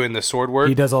 Is he doing the sword work?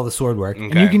 He does all the sword work. Okay.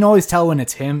 And you can always tell when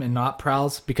it's him and not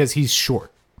Prowse because he's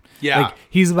short. Yeah. Like,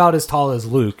 he's about as tall as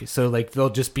Luke. So, like, there'll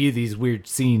just be these weird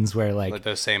scenes where, like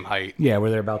the same height. Yeah,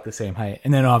 where they're about the same height.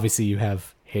 And then, obviously, you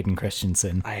have Hayden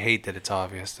Christensen. I hate that it's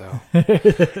obvious, though.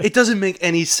 It doesn't make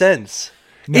any sense.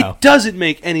 No. It doesn't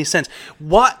make any sense.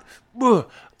 What?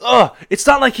 It's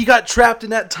not like he got trapped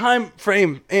in that time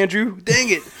frame, Andrew. Dang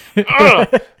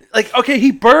it. Like, okay,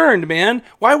 he burned, man.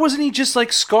 Why wasn't he just,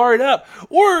 like, scarred up?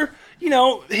 Or...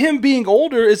 him being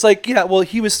older is like, yeah, well,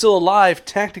 he was still alive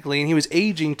technically, and he was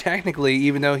aging technically,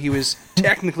 even though he was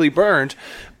technically burned.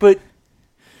 But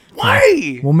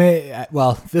why?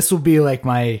 Well, this will be like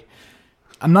my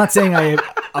I'm not saying I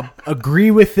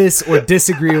agree with this or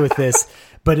disagree with this,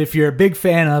 but if you're a big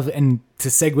fan of, and to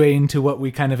segue into what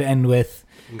we kind of end with,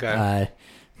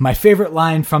 my favorite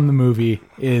line from the movie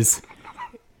is,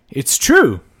 "It's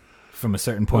true," from a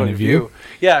certain point of view.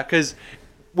 Yeah, because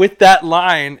with that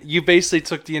line, you basically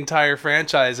took the entire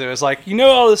franchise. It was like,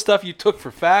 all the stuff you took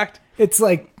for fact? It's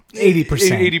like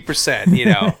 80%.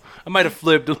 80%, I might have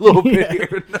flipped a little bit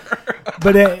here.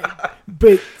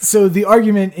 But so the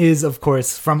argument is, of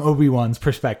course, from Obi-Wan's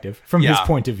perspective, from his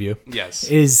point of view. Yes.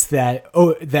 Is that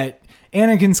that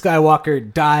Anakin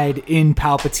Skywalker died in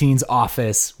Palpatine's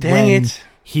office when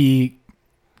he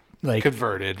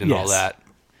converted and all that.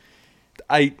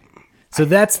 So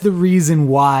that's the reason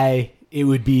why it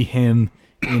would be him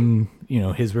in,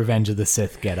 his Revenge of the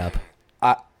Sith getup.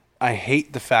 I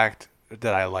hate the fact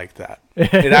that I like that.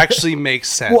 It actually makes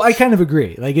sense. Well, I kind of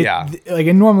agree.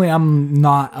 And normally I'm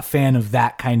not a fan of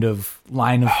that kind of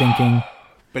line of thinking.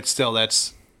 But still,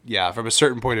 that's, from a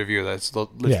certain point of view, that's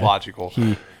logical.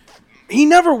 He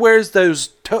never wears those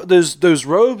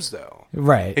robes, though.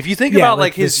 Right. If you think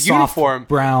about his uniform,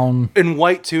 brown and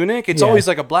white tunic, it's always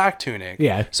like a black tunic.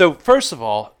 Yeah. So first of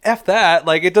all, F that.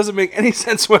 It doesn't make any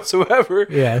sense whatsoever.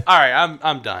 Yeah. All right,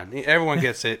 I'm done. Everyone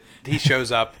gets it. He shows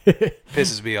up,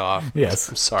 pisses me off. Yes.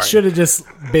 I'm sorry. Should have just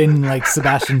been like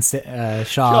Sebastian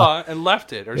Shaw and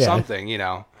left it or something,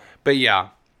 But yeah.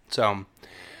 So,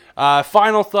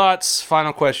 final thoughts,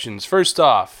 final questions. First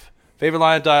off, favorite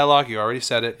line of dialogue. You already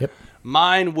said it. Yep.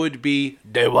 Mine would be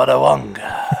De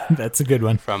Wadawanga. That's a good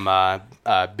one. From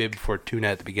Bib Fortuna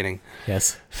at the beginning.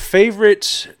 Yes.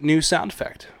 Favorite new sound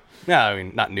effect? No, I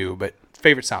mean, not new, but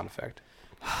favorite sound effect.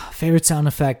 Favorite sound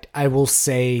effect, I will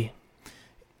say,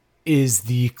 is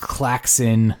the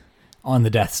klaxon on the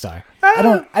Death Star. I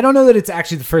don't know that it's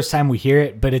actually the first time we hear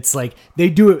it, but it's like they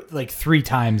do it like 3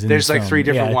 times in There's the like film. 3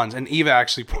 different ones, and Eva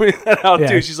actually pointed that out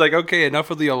too. She's like, "Okay,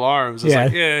 enough of the alarms."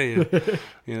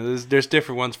 It's there's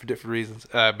different ones for different reasons.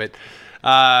 But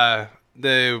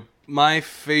my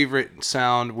favorite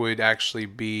sound would actually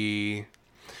be.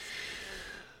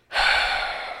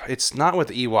 It's not what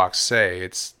the Ewoks say.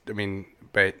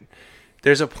 But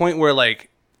there's a point where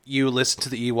you listen to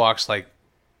the Ewoks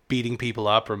beating people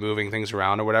up or moving things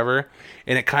around or whatever,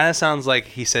 and it kind of sounds like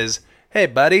he says, "Hey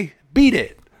buddy, beat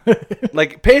it."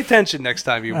 Pay attention next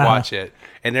time you watch it,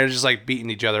 and they're just beating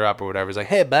each other up or whatever. It's like,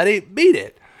 "Hey buddy, beat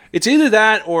it." It's either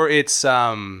that or it's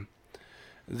the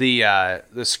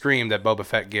scream that Boba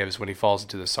Fett gives when he falls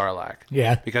into the Sarlacc.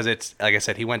 Yeah, because it's like I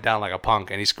said, he went down like a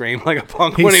punk, and he screamed like a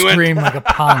punk when he screamed like a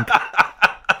punk.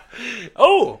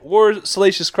 Or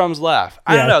Salacious Crumb's laugh.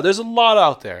 I don't know. There's a lot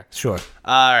out there. Sure.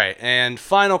 All right. And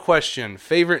final question.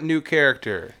 Favorite new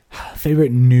character?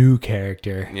 Favorite new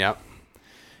character? Yep.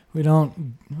 We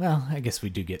don't... Well, I guess we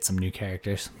do get some new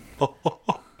characters.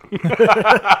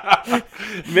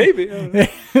 Maybe.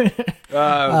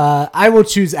 I will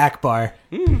choose Akbar.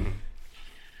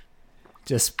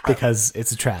 Just because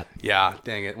it's a trap. Yeah,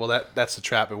 dang it. Well, that's the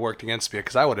trap. It worked against me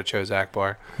because I would have chose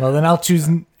Akbar. Well, then I'll choose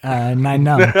Nien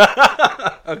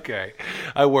Nunb. Okay.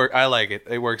 I like it.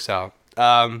 It works out.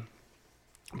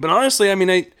 But honestly,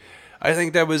 I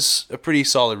think that was a pretty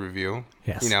solid review.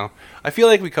 Yes. I feel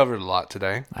like we covered a lot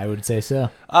today. I would say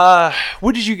so.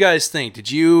 What did you guys think?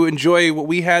 Did you enjoy what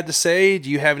we had to say? Do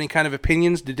you have any kind of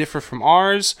opinions that differ from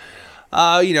ours?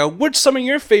 What's some of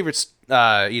your favorites?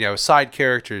 Side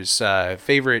characters,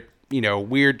 favorite,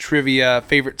 weird trivia,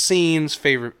 favorite scenes,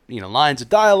 favorite, lines of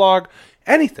dialogue,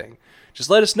 anything. Just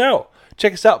let us know.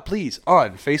 Check us out, please,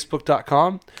 on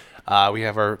Facebook.com. We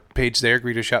have our page there,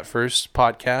 Greedo Shot First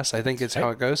Podcast, I think it's how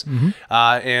it goes. Mm-hmm.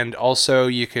 And also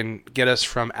you can get us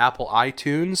from Apple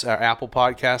iTunes, our Apple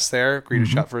Podcast there, Greedo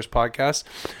Shot First Podcast.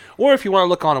 Or if you want to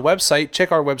look on a website, check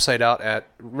our website out at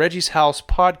Reggie's House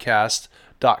Podcast.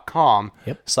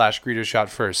 .com/Greedo Shot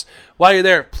First. While you're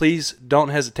there, please don't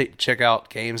hesitate to check out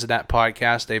Games in That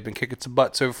Podcast. They've been kicking some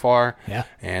butt so far. Yeah.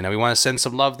 And we want to send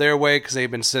some love their way because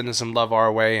they've been sending some love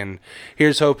our way. And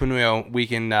here's hoping we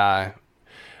can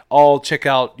all check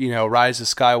out Rise of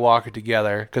Skywalker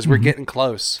together because we're getting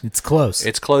close. It's close.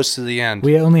 It's close to the end.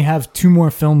 We only have 2 more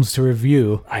films to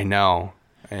review. I know.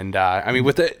 And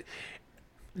with it,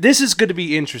 this is going to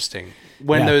be interesting.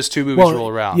 When those 2 movies roll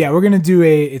around. Yeah, we're going to do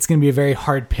it's going to be a very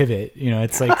hard pivot.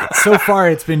 It's like, so far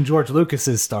it's been George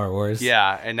Lucas's Star Wars.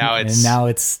 Yeah, and now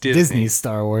it's Disney's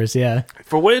Star Wars, yeah.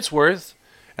 For what it's worth,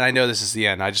 and I know this is the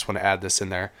end, I just want to add this in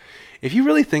there. If you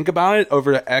really think about it,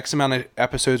 over the X amount of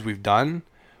episodes we've done,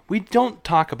 we don't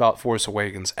talk about Force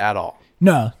Awakens at all.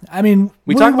 No,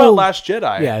 we talk about Last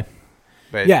Jedi. Yeah.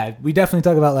 But, yeah, we definitely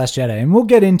talk about Last Jedi, and we'll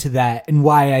get into that and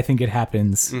why I think it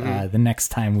happens the next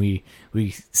time we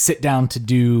sit down to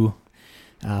do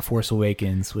Force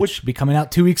Awakens, which will be coming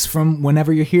out 2 weeks from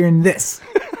whenever you're hearing this.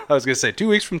 I was going to say 2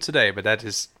 weeks from today, but that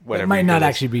is whatever. It might not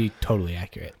actually be totally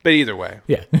accurate. But either way.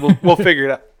 Yeah. we'll figure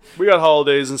it out. We got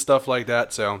holidays and stuff like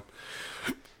that, so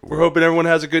we're hoping everyone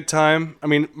has a good time. I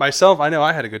mean, myself, I know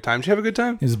I had a good time. Did you have a good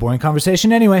time? It was a boring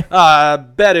conversation anyway. I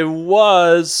bet it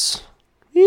was.